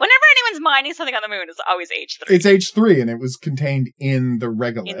 Whenever anyone's mining something on the moon, it's always H3. It's H3, and it was contained in the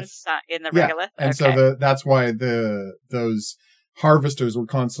regolith. In the regolith? And so that's why those harvesters were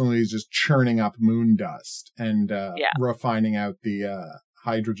constantly just churning up moon dust and refining out the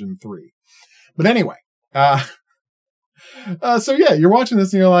hydrogen-3. But anyway, so you're watching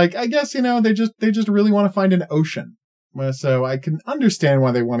this and you're like, I guess, they just really want to find an ocean. So I can understand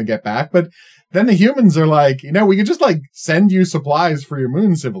why they want to get back, but then the humans are like, we could just like send you supplies for your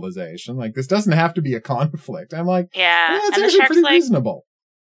moon civilization. Like, this doesn't have to be a conflict. I'm like, it's actually pretty reasonable.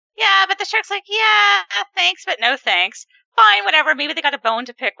 Yeah, but the shark's like, thanks, but no thanks. Fine, whatever. Maybe they got a bone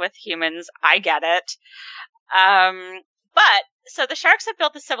to pick with humans. I get it. So the sharks have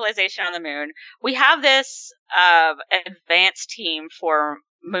built the civilization on the moon. We have this advanced team for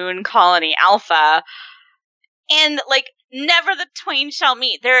Moon Colony Alpha. And, like, never the twain shall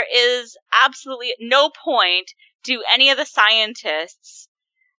meet. There is absolutely no point do any of the scientists,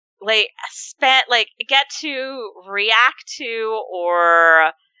 get to react to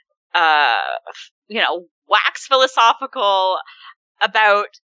or, wax philosophical about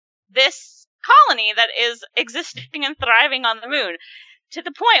this colony that is existing and thriving on the moon. To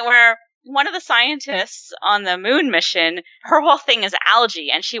the point where one of the scientists on the moon mission, her whole thing is algae,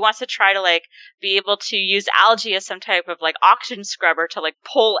 and she wants to try to be able to use algae as some type of oxygen scrubber to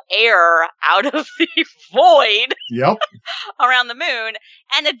pull air out of the void around the moon.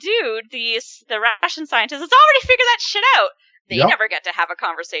 And the dude, the Russian scientist, has already figured that shit out. They Yep. never get to have a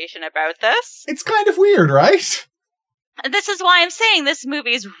conversation about this. It's kind of weird, right? And this is why I'm saying this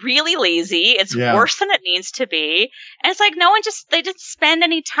movie is really lazy. It's Yeah. worse than it needs to be. And it's like they didn't spend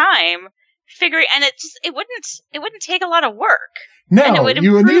any time figuring, and it wouldn't take a lot of work. And it No, would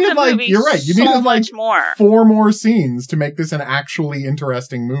you improve needed the movie you're right. You so needed much more. 4 more scenes to make this an actually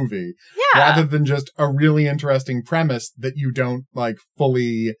interesting movie, Yeah. rather than just a really interesting premise that you don't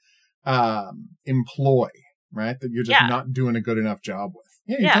fully employ, right? That you're just not doing a good enough job with.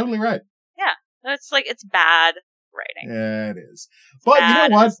 Yeah, you're totally right. It's bad writing. Yeah, it is. But you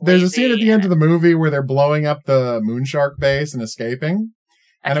know what? There's a scene at the end of the movie where they're blowing up the Moonshark base and escaping.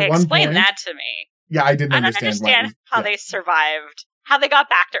 And Okay, at one explain point, that to me. Yeah, I didn't I don't understand how they survived, how they got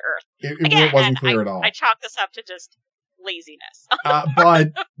back to Earth. It wasn't clear at all. I chalk this up to just laziness. But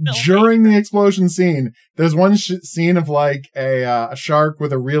during the explosion scene, there's one scene of a shark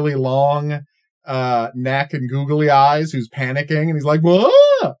with a really long neck and googly eyes who's panicking, and he's like, "Whoa!"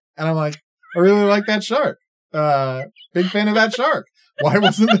 And I'm like, I really like that shark. Big fan of that shark. Why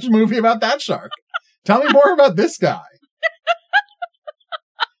wasn't this movie about that shark? Tell me more about this guy.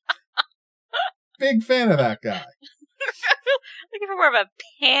 Big fan of that guy. Looking for more of a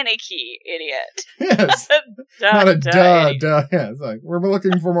panicky idiot. Yes. Not a duh. Yeah, it's like, we're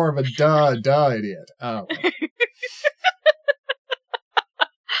looking for more of a duh idiot. Oh.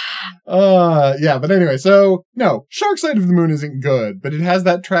 Yeah, but anyway, so, no, Shark Side of the Moon isn't good, but it has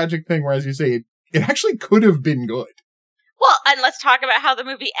that tragic thing where, as you say, it actually could have been good. Well, and let's talk about how the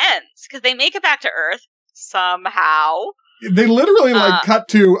movie ends, because they make it back to Earth somehow. They literally, cut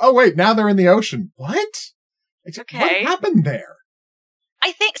to, oh, wait, now they're in the ocean. What? Okay. What happened there?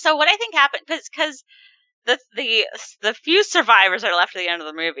 What I think happened, because the few survivors that are left at the end of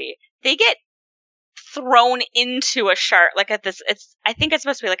the movie, they get thrown into a shark, I think it's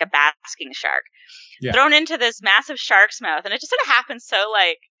supposed to be like a basking shark. Yeah. Thrown into this massive shark's mouth, and it just sort of happens so,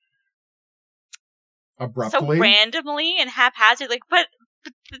 abruptly, so randomly and haphazardly. But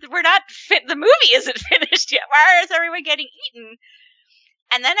we're not fit. The movie isn't finished yet. Why is everyone getting eaten?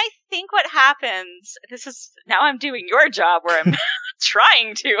 And then I think what happens, now I'm doing your job where I'm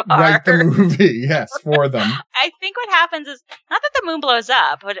trying too hard. Write the movie, yes, for them. I think what happens is, not that the moon blows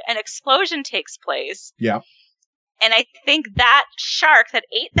up, but an explosion takes place. Yeah. And I think that shark that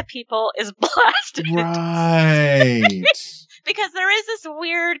ate the people is blasted. Right. Because there is this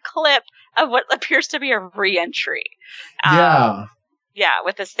weird clip of what appears to be a re-entry. Yeah. Yeah,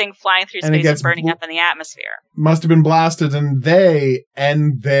 with this thing flying through space and burning up in the atmosphere. Must have been blasted, and they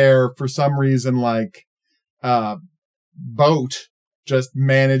end there for some reason, boat just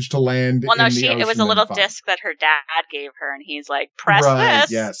managed to land in the ocean. It was a little disc that her dad gave her, and he's like, press this.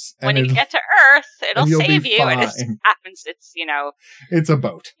 Yes. When you get to Earth, it'll save you. And it happens, it's, it's a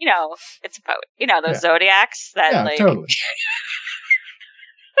boat. It's a boat. Those Zodiacs that, totally.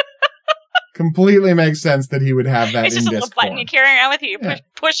 Completely makes sense that he would have that. It's just a little button you carry around with you.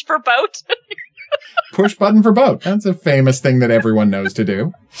 Push for boat. Push button for boat. That's a famous thing that everyone knows to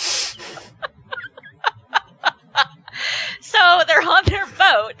do. So they're on their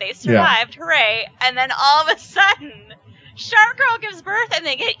boat. They survived. Yeah. Hooray. And then all of a sudden, Shark Girl gives birth and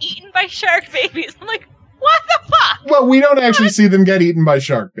they get eaten by shark babies. I'm like, what the fuck? Well, we don't actually see them get eaten by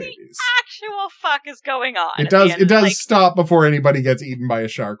shark babies. The actual fuck is going on? It does stop before anybody gets eaten by a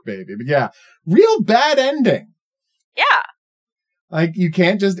shark baby. But yeah, real bad ending. Yeah. You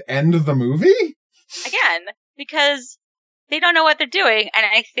can't just end the movie? Again, because they don't know what they're doing, and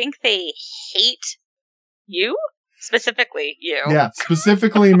I think they hate you. Specifically you. Yeah,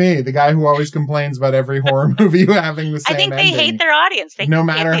 specifically me, the guy who always complains about every horror movie having the same ending. I think they hate their audience. They no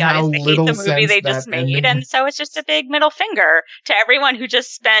matter how little hate the movie they just made, ending. And so it's just a big middle finger to everyone who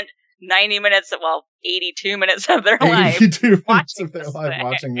just spent 82 minutes of their life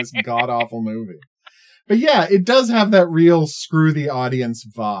watching this god-awful movie. But yeah, it does have that real screw the audience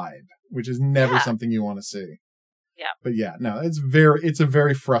vibe, which is never something you want to see. Yeah. But yeah, no, it's a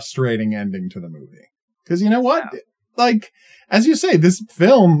very frustrating ending to the movie. Because you know what? Yeah. As you say, this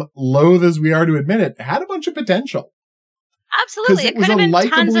film, loath as we are to admit it, had a bunch of potential. Absolutely. It was a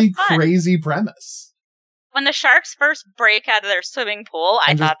likably crazy premise. When the sharks first break out of their swimming pool,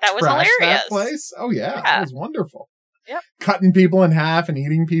 I thought that was hilarious. That place? Oh, yeah. That was wonderful. Yep. Cutting people in half and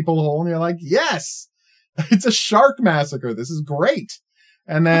eating people whole, and you're like, yes! It's a shark massacre. This is great.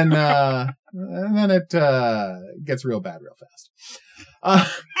 And then, it gets real bad real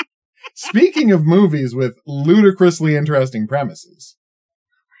fast. Speaking of movies with ludicrously interesting premises.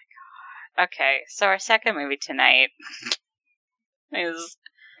 Oh my god. Okay, so our second movie tonight is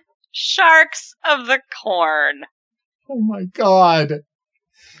Sharks of the Corn. Oh my god.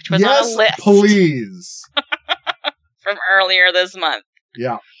 Which was on a list. Please. from earlier this month.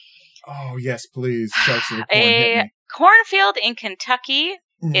 Yeah. Oh, yes, please. Sharks of the corn, hit A me. cornfield in Kentucky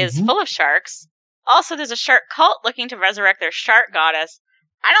is Mhm. full of sharks. Also, there's a shark cult looking to resurrect their shark goddess.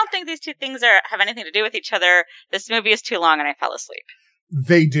 I don't think these two things have anything to do with each other. This movie is too long and I fell asleep.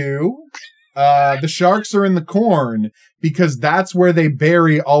 They do. The sharks are in the corn because that's where they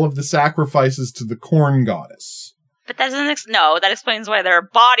bury all of the sacrifices to the corn goddess. But that doesn't that explains why there are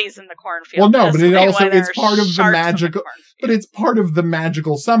bodies in the cornfield. Well, no, but it That's also why there it's are part of the sharks in magical. cornfield. But it's part of the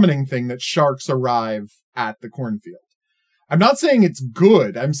magical summoning thing that sharks arrive at the cornfield. I'm not saying it's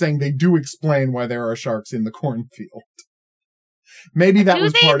good. I'm saying they do explain why there are sharks in the cornfield. Maybe that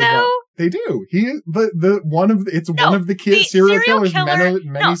was part of what they do. One of the serial killer's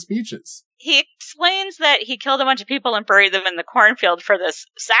many speeches. He explains that he killed a bunch of people and buried them in the cornfield for this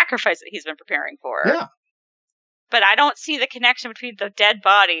sacrifice that he's been preparing for. Yeah. But I don't see the connection between the dead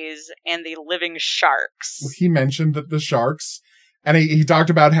bodies and the living sharks. Well, he mentioned that the sharks, and he talked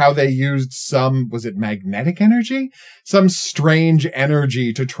about how they used was it magnetic energy? Some strange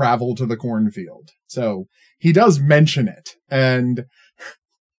energy to travel to the cornfield. So he does mention it. And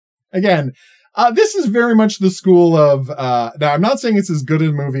again, this is very much the school of, now I'm not saying it's as good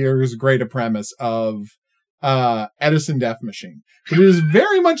a movie or as great a premise of Edison Death Machine, but it is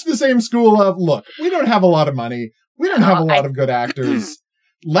very much the same school of, look, we don't have a lot of money. We don't have a lot of good actors.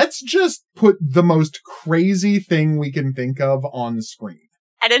 Let's just put the most crazy thing we can think of on the screen.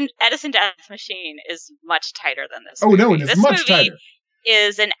 Edison Death Machine is much tighter than this. Oh, movie. no, it is much tighter.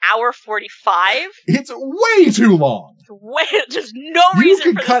 Is an hour 45. It's way too long. There's no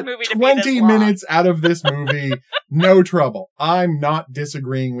reason for this movie to be this long. You can cut 20 minutes out of this movie, no trouble. I'm not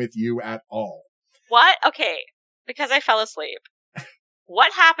disagreeing with you at all. What? Okay, because I fell asleep.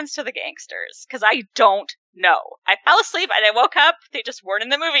 What happens to the gangsters? Because I don't know. I fell asleep and I woke up. They just weren't in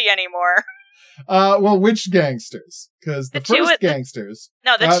the movie anymore. Well, which gangsters? Because the first gangsters...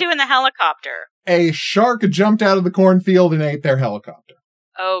 the two in the helicopter. A shark jumped out of the cornfield and ate their helicopter.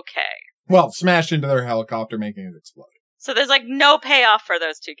 Okay. Well, smashed into their helicopter, making it explode. So there's, no payoff for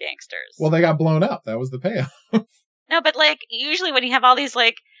those two gangsters. Well, they got blown up. That was the payoff. No, but, usually when you have all these,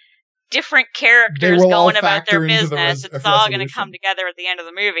 different characters going about their business, it's all going to come together at the end of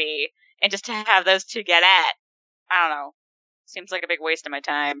the movie. And just to have those two get at, I don't know. Seems like a big waste of my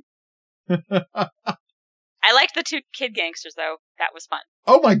time. I liked the two kid gangsters, though. That was fun.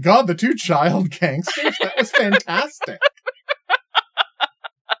 Oh my god, the two child gangsters? That was fantastic.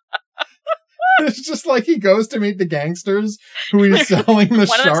 It's just like he goes to meet the gangsters who he's selling the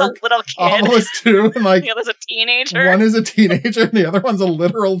shark obelisk to. And the other's a teenager. One is a teenager and the other one's a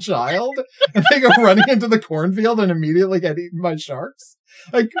literal child. And they go running into the cornfield and immediately get eaten by sharks.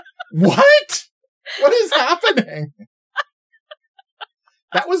 What? What is happening?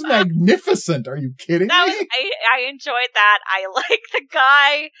 That was magnificent. Are you kidding me? I enjoyed that. I like the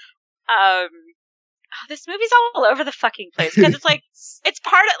guy. This movie's all over the fucking place because it's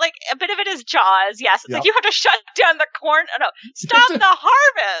part of a bit of it is Jaws. Yes, it's you have to shut down the corn. Oh, no, stop the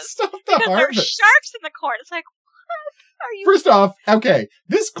harvest. Stop the because harvest. There's sharks in the corn. It's what are you? First off, okay,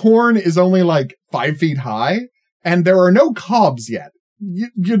 this corn is only 5 feet high, and there are no cobs yet.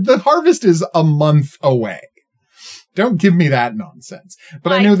 The harvest is a month away. Don't give me that nonsense.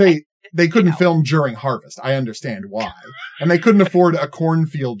 But I know they couldn't film during harvest. I understand why. And they couldn't afford a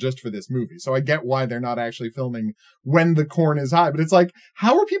cornfield just for this movie. So I get why they're not actually filming when the corn is high. But it's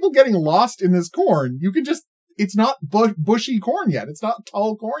how are people getting lost in this corn? You can just, it's not bushy corn yet. It's not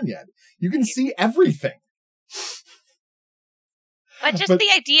tall corn yet. You can see everything. But the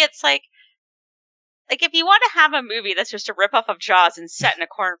idea, it's if you want to have a movie that's just a ripoff of Jaws and set in a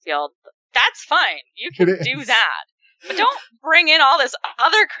cornfield, that's fine. You can do that. But don't bring in all this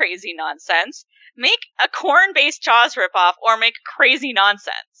other crazy nonsense. Make a corn-based Jaws ripoff or make crazy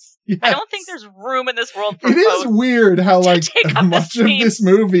nonsense. Yes. I don't think there's room in this world for both. It is weird how much of this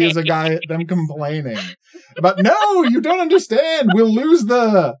movie is them complaining about, no, you don't understand. We'll lose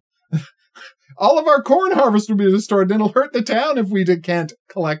all of our corn harvest will be destroyed and it'll hurt the town if we can't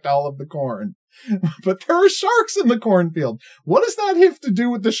collect all of the corn. But there are sharks in the cornfield. What does that have to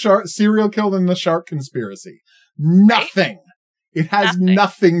do with the serial killer and the shark conspiracy? Nothing. It has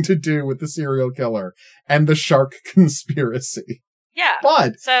nothing to do with the serial killer and the shark conspiracy. Yeah.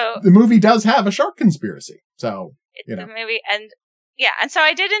 But the movie does have a shark conspiracy. So, the movie, and so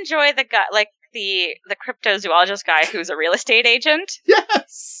I did enjoy the guy, the cryptozoologist guy who's a real estate agent.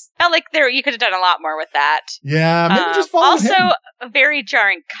 Yes. Felt you could have done a lot more with that. Yeah, maybe just follow him. Also, a very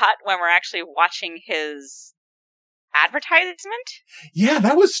jarring cut when we're actually watching his advertisement. Yeah,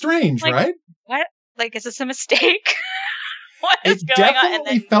 that was strange, right? What? Is this a mistake? What is going on? It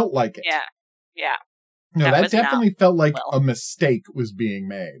definitely felt like it. Yeah. Yeah. No, that was definitely felt like well. a mistake was being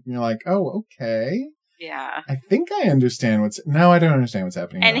made. And you're like, oh, okay. Yeah. I think I understand No, I don't understand what's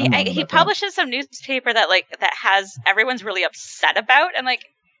happening. And I'm wrong he about publishes some newspaper that has everyone's really upset about, and like,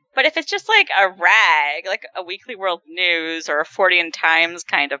 but if it's just like a rag, like a Weekly World News or a Fortean Times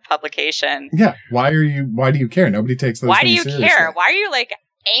kind of publication, Yeah, why do you care? Nobody takes those why do things you seriously. care? Why are you like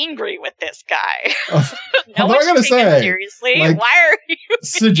angry with this guy? No Although I one's gotta taking him say, seriously. like, Why are you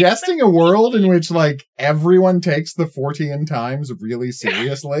suggesting a world in which like everyone takes the Fortean Times really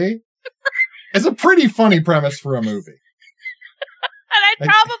seriously is a pretty funny premise for a movie. And I'd Like,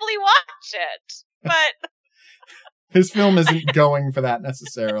 probably watch it, but his film isn't going for that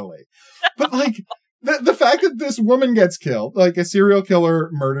necessarily. But like the fact that this woman gets killed, like a serial killer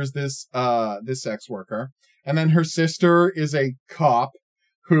murders this sex worker, and then her sister is a cop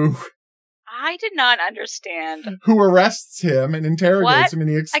who I did not understand. arrests him and interrogates him, and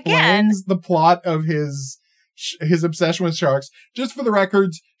he explains Again. the plot of his obsession with sharks. Just for the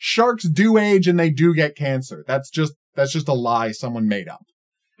records, sharks do age and they do get cancer. That's just a lie someone made up.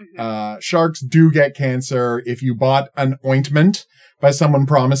 Mm-hmm. Sharks do get cancer. If you bought an ointment by someone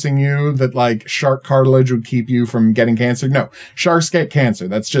promising you that like shark cartilage would keep you from getting cancer, no, sharks get cancer.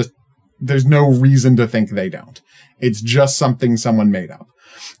 That's just, there's no reason to think they don't. It's just something someone made up.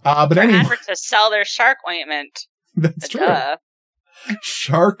 But anyway, adverts to sell their shark ointment. that's true. Duh.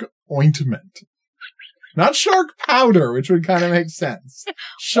 Shark ointment. Not shark powder, which would kind of make sense.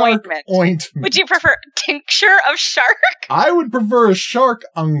 Shark ointment. Would you prefer tincture of shark? I would prefer a shark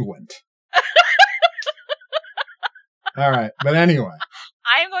unguent. All right, but anyway.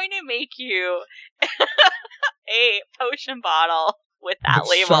 I'm going to make you a potion bottle with that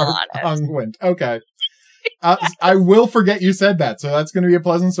label on it. Unguent. Okay. I will forget you said that, so that's going to be a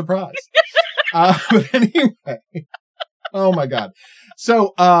pleasant surprise. But anyway. Oh my God.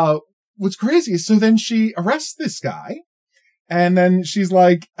 So, what's crazy is, so then she arrests this guy, and then she's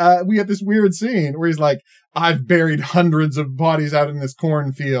like, we have this weird scene where he's like, I've buried hundreds of bodies out in this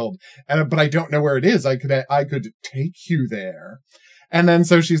cornfield, but I don't know where it is. I could take you there. And then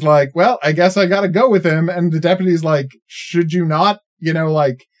so she's like, well, I guess I gotta go with him. And the deputy's like, should you not,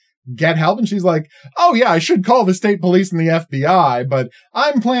 get help? And she's like, oh yeah, I should call the state police and the FBI, but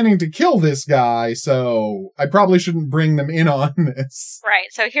I'm planning to kill this guy, so I probably shouldn't bring them in on this. Right,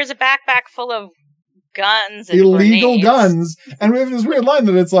 so here's a backpack full of guns and illegal grenades. Guns. And we have this weird line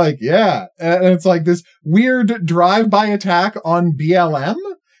that it's like, yeah, and it's like this weird drive-by attack on BLM,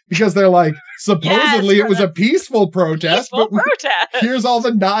 because they're like, supposedly it was a peaceful protest, here's all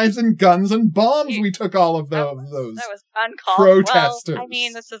the knives and guns and bombs we took all of those that was uncalled protesters. Well, I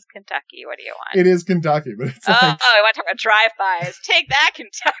mean, this is Kentucky. What do you want? It is Kentucky, but it's like, I want to talk about drive-bys. Take that,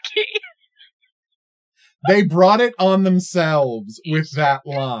 Kentucky. They brought it on themselves with that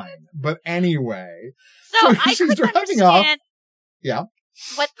line. But anyway, so I she's driving off. Yeah.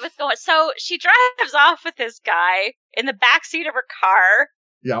 What's going? So she drives off with this guy in the backseat of her car.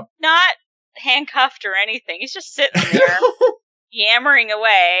 Yep. Not handcuffed or anything. He's just sitting there yammering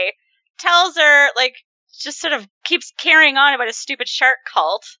away. Tells her, just sort of keeps carrying on about a stupid shark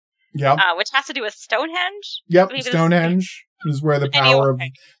cult. Yep. Which has to do with Stonehenge. Yep. Stonehenge is where the power of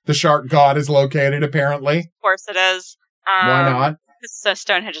the shark god is located, apparently. Of course it is. Why not? So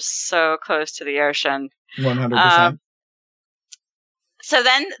Stonehenge is so close to the ocean. 100%. So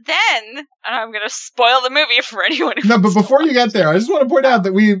then I'm going to spoil the movie for anyone who... No, but before you get there, I just want to point out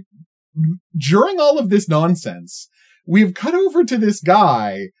that during all of this nonsense, we've cut over to this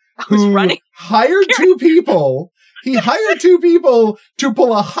guy who hired two people. He hired two people to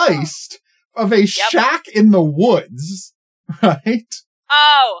pull a heist of a shack in the woods, right?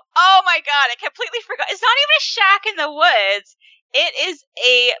 Oh my God, I completely forgot. It's not even a shack in the woods. It is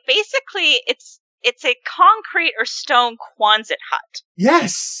it's a concrete or stone Quonset hut.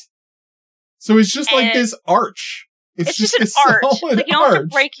 Yes. So it's just like this arch. It's just an arch. You don't have to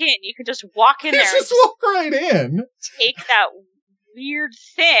break in. You can just walk in there. Just walk right in. Take that weird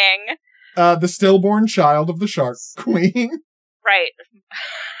thing. The stillborn child of the Shark Queen. Right.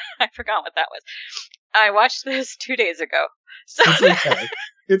 I forgot what that was. I watched this 2 days ago. So it's okay.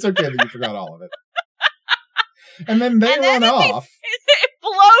 It's okay that you forgot all of it. And then they run off. It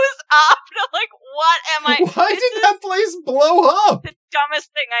blows up. And I'm like, what am I? Why did that place blow up? The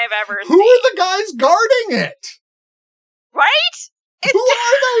dumbest thing I've ever seen. Who are the guys guarding it? Right? Who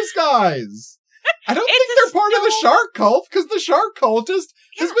are those guys? I don't think they're part of the shark cult, because the shark cultist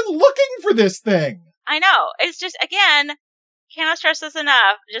has been looking for this thing. I know. It's just, again, cannot stress this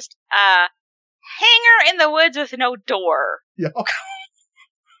enough. Just hangar in the woods with no door. Yeah.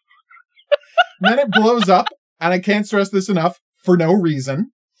 And then it blows up, and I can't stress this enough, for no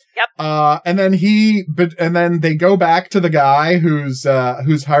reason. Yep. And then they go back to the guy who's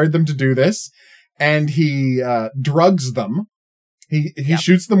hired them to do this, and he drugs them. He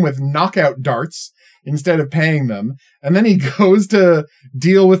shoots them with knockout darts instead of paying them, and then he goes to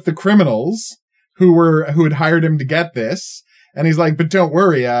deal with the criminals who had hired him to get this, and he's like, "But don't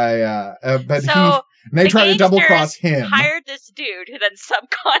worry, they try to double cross him." Hired this dude who then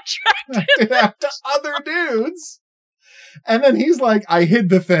subcontracted out to other dudes. And then he's like, "I hid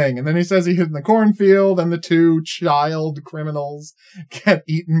the thing." And then he says he hid in the cornfield, and the 2 child criminals get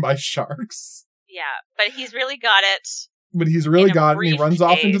eaten by sharks. Yeah, but he's really got it. And he runs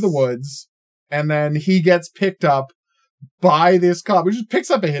off into the woods. And then he gets picked up by this cop who just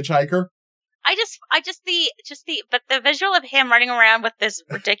picks up a hitchhiker. But the visual of him running around with this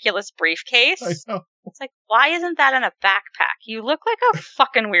ridiculous briefcase. I know. It's like, why isn't that in a backpack? You look like a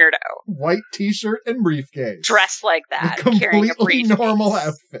fucking weirdo. White t-shirt and briefcase. Dressed like that. A completely normal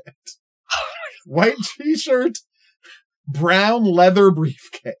outfit. White t-shirt, brown leather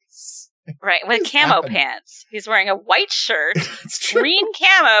briefcase. Right, with camo pants. He's wearing a white shirt, green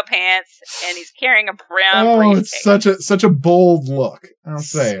camo pants, and he's carrying a brown briefcase. It's such a bold look. I'll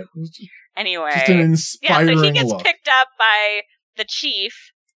say it. Anyway. Just an inspiring look. So he gets picked up by the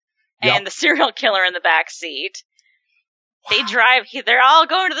chief and the serial killer in the back seat. Wow. They drive. They're all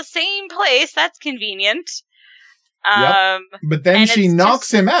going to the same place. That's convenient. But then she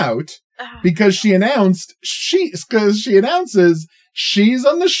knocks him out because she announces she's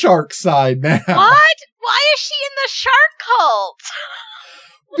on the shark side now. What? Why is she in the shark cult?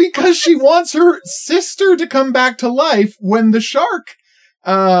 Because she wants her sister to come back to life when the shark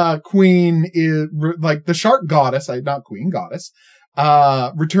queen is like the shark goddess, not queen, goddess,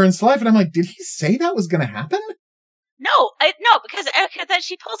 returns to life. And I'm like, did he say that was going to happen? No, because then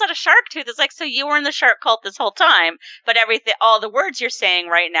she pulls out a shark tooth. It's like, so you were in the shark cult this whole time, but all the words you're saying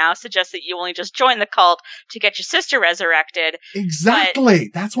right now suggest that you only just joined the cult to get your sister resurrected. Exactly.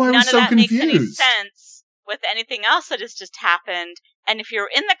 That's why I was so confused. None of that makes any sense with anything else that has just happened. And if you're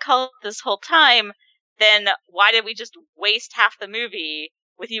in the cult this whole time, then why did we just waste half the movie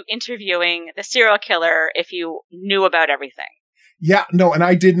with you interviewing the serial killer if you knew about everything? Yeah, no, and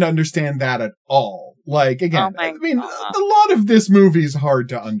I didn't understand that at all. Like, again, a lot of this movie is hard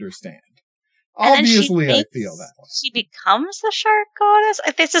to understand. Obviously, I feel that way. She becomes the shark goddess?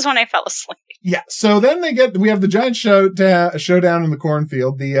 This is when I fell asleep. Yeah, so then we have the giant showdown in the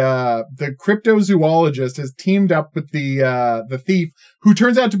cornfield. The cryptozoologist has teamed up with the thief, who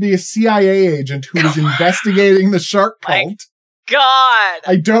turns out to be a CIA agent who is investigating the shark cult. God!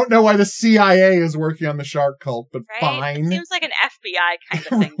 I don't know why the CIA is working on the shark cult, but fine. It seems like an FBI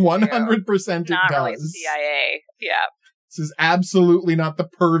kind of thing. 100% it not does. Really CIA. Yeah. This is absolutely not the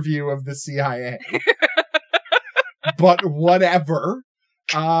purview of the CIA. But whatever.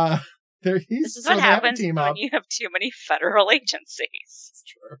 This is what happens when you have too many federal agencies. It's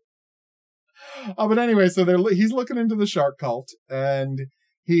true. But anyway, so he's looking into the shark cult, and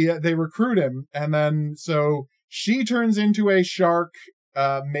they recruit him, and then so she turns into a shark,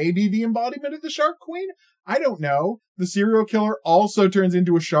 maybe the embodiment of the Shark Queen? I don't know. The serial killer also turns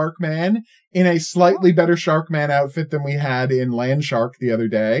into a Shark Man in a slightly better Shark Man outfit than we had in Land Shark the other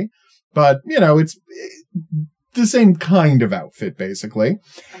day. But, it's the same kind of outfit, basically.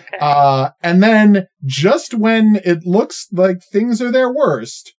 Okay. And then, just when it looks like things are their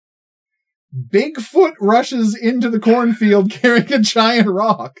worst, Bigfoot rushes into the cornfield carrying a giant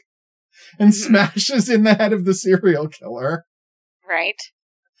rock and smashes in the head of the serial killer. Right.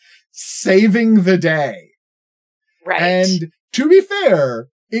 Saving the day. Right. And to be fair,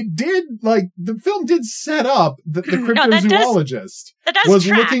 the film did set up that the cryptozoologist was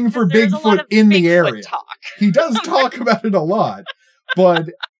looking for Bigfoot in the area. Talk. He does talk about it a lot, but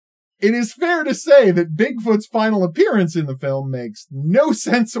it is fair to say that Bigfoot's final appearance in the film makes no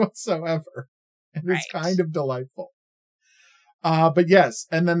sense whatsoever. And it's kind of delightful. But yes,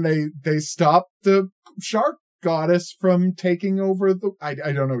 and then they stop the shark goddess from taking over I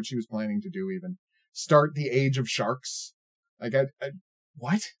don't know what she was planning to do even. Start the age of sharks. Like,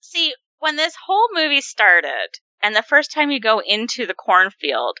 what? See, when this whole movie started, and the first time you go into the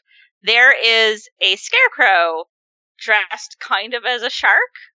cornfield, there is a scarecrow dressed kind of as a shark.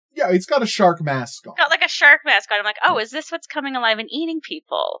 Yeah, it's got a shark mask on. Got like a shark mask on. I'm like, oh, is this what's coming alive and eating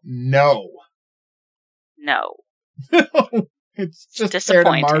people? No. It's just there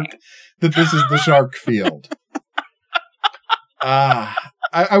to mark that this is the shark field.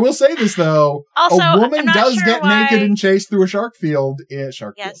 I will say this, though. Also, a woman does get naked and chased through a cornfield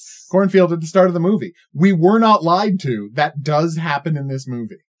at the start of the movie. We were not lied to. That does happen in this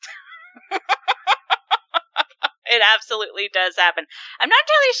movie. It it absolutely does happen. I'm not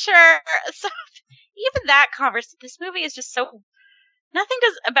entirely sure. So even that conversation, this movie is just so nothing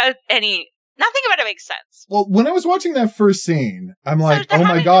about it makes sense. Well, when I was watching that first scene, I'm like, they're oh my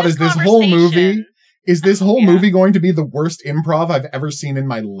having God, this is this whole movie, conversation. movie going to be the worst improv I've ever seen in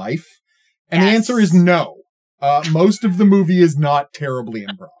my life? And the answer is no. Most of the movie is not terribly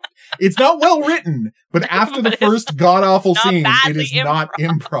improv. It's not well written, but after the first god-awful scene, it is not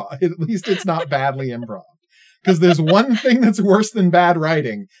improv. At least it's not badly improv. Because there's one thing that's worse than bad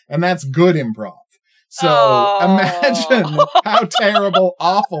writing, and that's good improv. So imagine how terrible,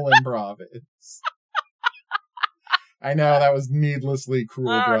 awful improv is. I know that was needlessly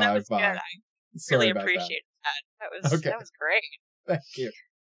cruel drive by. Good. I really appreciate that. That was great. Thank you.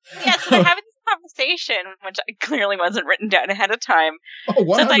 Yeah, so they're having this conversation, which clearly wasn't written down ahead of time. Oh,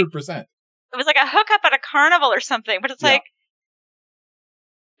 100%. So it was like a hookup at a carnival or something, but it's like,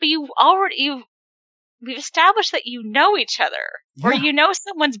 but we've established that you know each other, or you know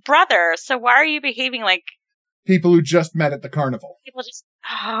someone's brother, so why are you behaving like people who just met at the carnival?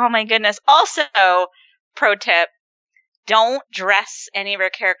 Oh my goodness. Also, pro tip, don't dress any of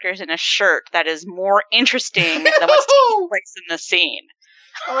your characters in a shirt that is more interesting than what's taking place in the scene.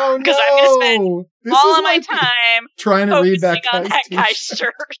 Oh no! Because I'm going to spend all of my time trying to read that guy's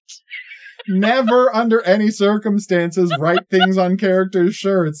shirt. Never, under any circumstances, write things on characters'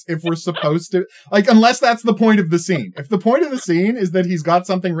 shirts if we're supposed to. Like, unless that's the point of the scene. If the point of the scene is that he's got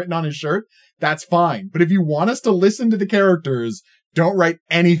something written on his shirt, that's fine. But if you want us to listen to the characters, don't write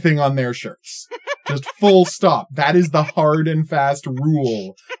anything on their shirts. Just full stop. That is the hard and fast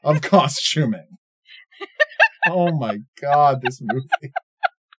rule of costuming. Oh my God, this movie.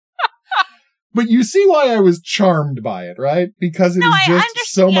 But you see why I was charmed by it, right? Because it is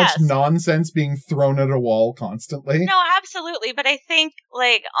just so much nonsense being thrown at a wall constantly. No, absolutely. But I think,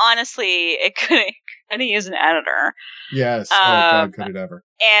 like, honestly, it could use an editor. Yes. Oh, God, could it ever.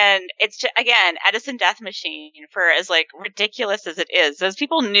 And it's, just, again, Edison Death Machine, for as, like, ridiculous as it is, those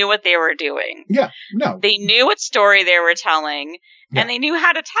people knew what they were doing. Yeah, no. They knew what story they were telling, and they knew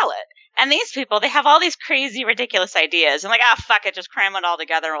how to tell it. And these people, they have all these crazy, ridiculous ideas. And like, fuck it, just cram it all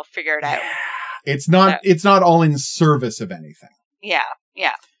together and we'll figure it out. It's not all in service of anything. Yeah.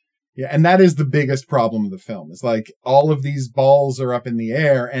 Yeah, and that is the biggest problem of the film. Is like, all of these balls are up in the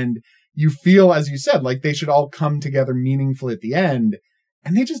air, and you feel, as you said, like they should all come together meaningfully at the end,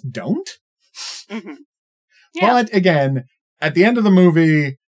 and they just don't. Mm-hmm. Yeah. But again, at the end of the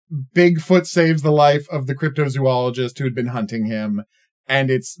movie, Bigfoot saves the life of the cryptozoologist who had been hunting him, and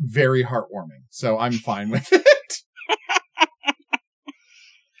it's very heartwarming. So I'm fine with it.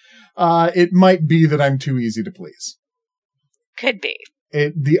 It might be that I'm too easy to please. Could be.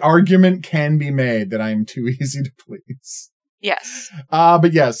 The argument can be made that I'm too easy to please. Yes.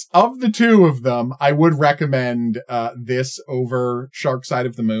 But yes, of the two of them, I would recommend this over Shark Side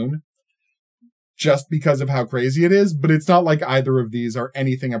of the Moon. Just because of how crazy it is, but it's not like either of these are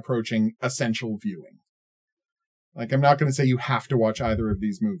anything approaching essential viewing. Like, I'm not going to say you have to watch either of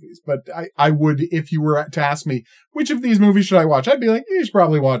these movies, but I would, if you were to ask me, which of these movies should I watch? I'd be like, you should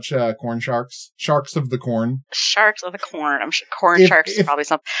probably watch Corn Sharks. Sharks of the Corn. Sharks of the Corn. I'm sure Corn Sharks is probably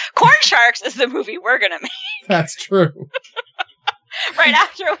something. Corn Sharks is the movie we're going to make. That's true. Right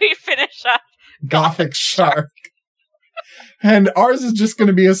after we finish up Gothic Shark. And ours is just going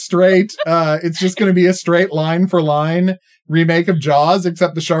to be it's just going to be a straight line for line remake of Jaws,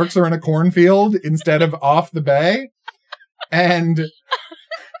 except the sharks are in a cornfield instead of off the bay. And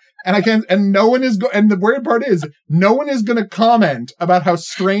no one is and the weird part is, no one is going to comment about how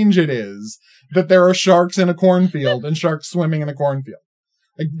strange it is that there are sharks in a cornfield and sharks swimming in a cornfield.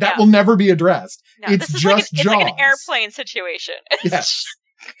 Like, that will never be addressed. No, it's just Jaws. It's like an airplane situation. Yes.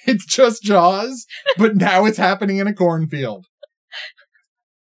 It's just Jaws, but now it's happening in a cornfield.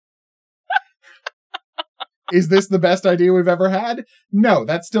 Is this the best idea we've ever had? No,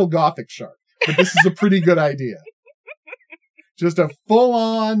 that's still Gothic Shark. But this is a pretty good idea. Just a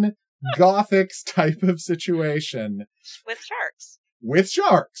full-on Gothic type of situation. With sharks. With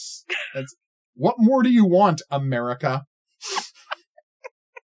sharks. What more do you want, America?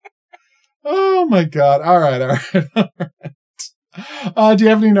 Oh my God. All right. Do you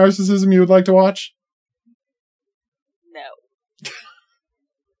have any narcissism you would like to watch? No.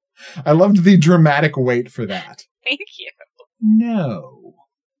 I loved the dramatic wait for that. Thank you. No.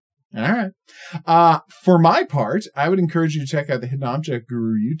 All right. For my part, I would encourage you to check out the Hidden Object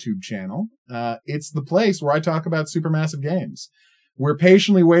Guru YouTube channel. It's the place where I talk about supermassive games. We're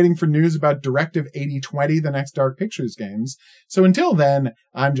patiently waiting for news about Directive 8020, the next Dark Pictures games. So until then,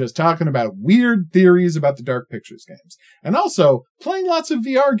 I'm just talking about weird theories about the Dark Pictures games. And also playing lots of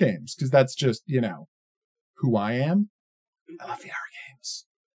VR games, because that's just, who I am. I love VR games.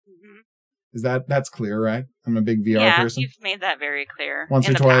 Mm-hmm. That's clear, right? I'm a big VR person. You've made that very clear. Once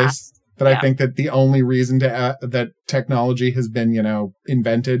or twice. That I think that the only reason that technology has been,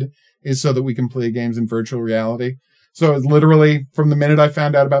 invented is so that we can play games in virtual reality. So it's literally from the minute I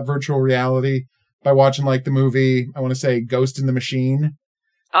found out about virtual reality by watching like the movie, I want to say Ghost in the Machine.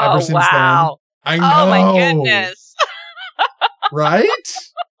 Oh, ever since wow. then, I know. Oh, my goodness. Right?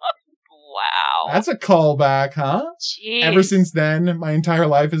 Wow. That's a callback, huh? Jeez. Ever since then, my entire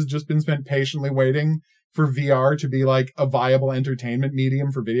life has just been spent patiently waiting for VR to be like a viable entertainment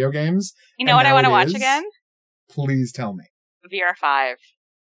medium for video games. You know what I want to watch again? Please tell me. VR 5.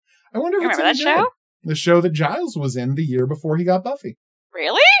 I wonder if remember that show? The show that Giles was in the year before he got Buffy.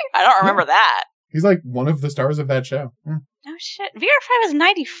 Really? I don't remember that. He's like one of the stars of that show. Yeah. Oh shit. VR 5 was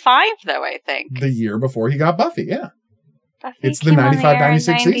 95 though, I think. The year before he got Buffy, yeah. Buffy it's the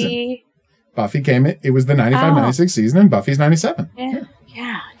 95-96 season. Buffy came in. It was the 95-96 season, and Buffy's 97.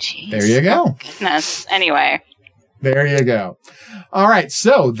 Yeah, jeez. There you go. Goodness. Anyway. There you go. All right,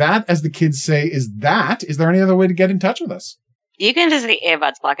 so that, as the kids say, is that. Is there any other way to get in touch with us? You can visit the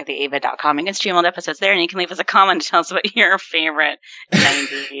AVODs blog at theavad.com. You can stream all the episodes there, and you can leave us a comment to tell us about your favorite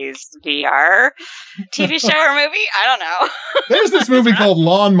 90s VR TV show or movie. I don't know. There's this movie called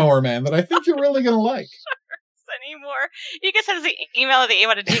Lawnmower Man that I think you're really going to like. Anymore. You can send us an email at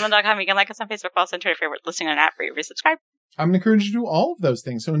theavad@gmail.com. You can like us on Facebook, follow us on Twitter, favorite, listening on an app, rate, resubscribe. I'm going to encourage you to do all of those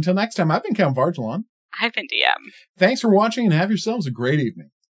things. So until next time, I've been Count Vargelon. I've been DM. Thanks for watching and have yourselves a great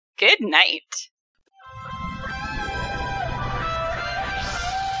evening. Good night.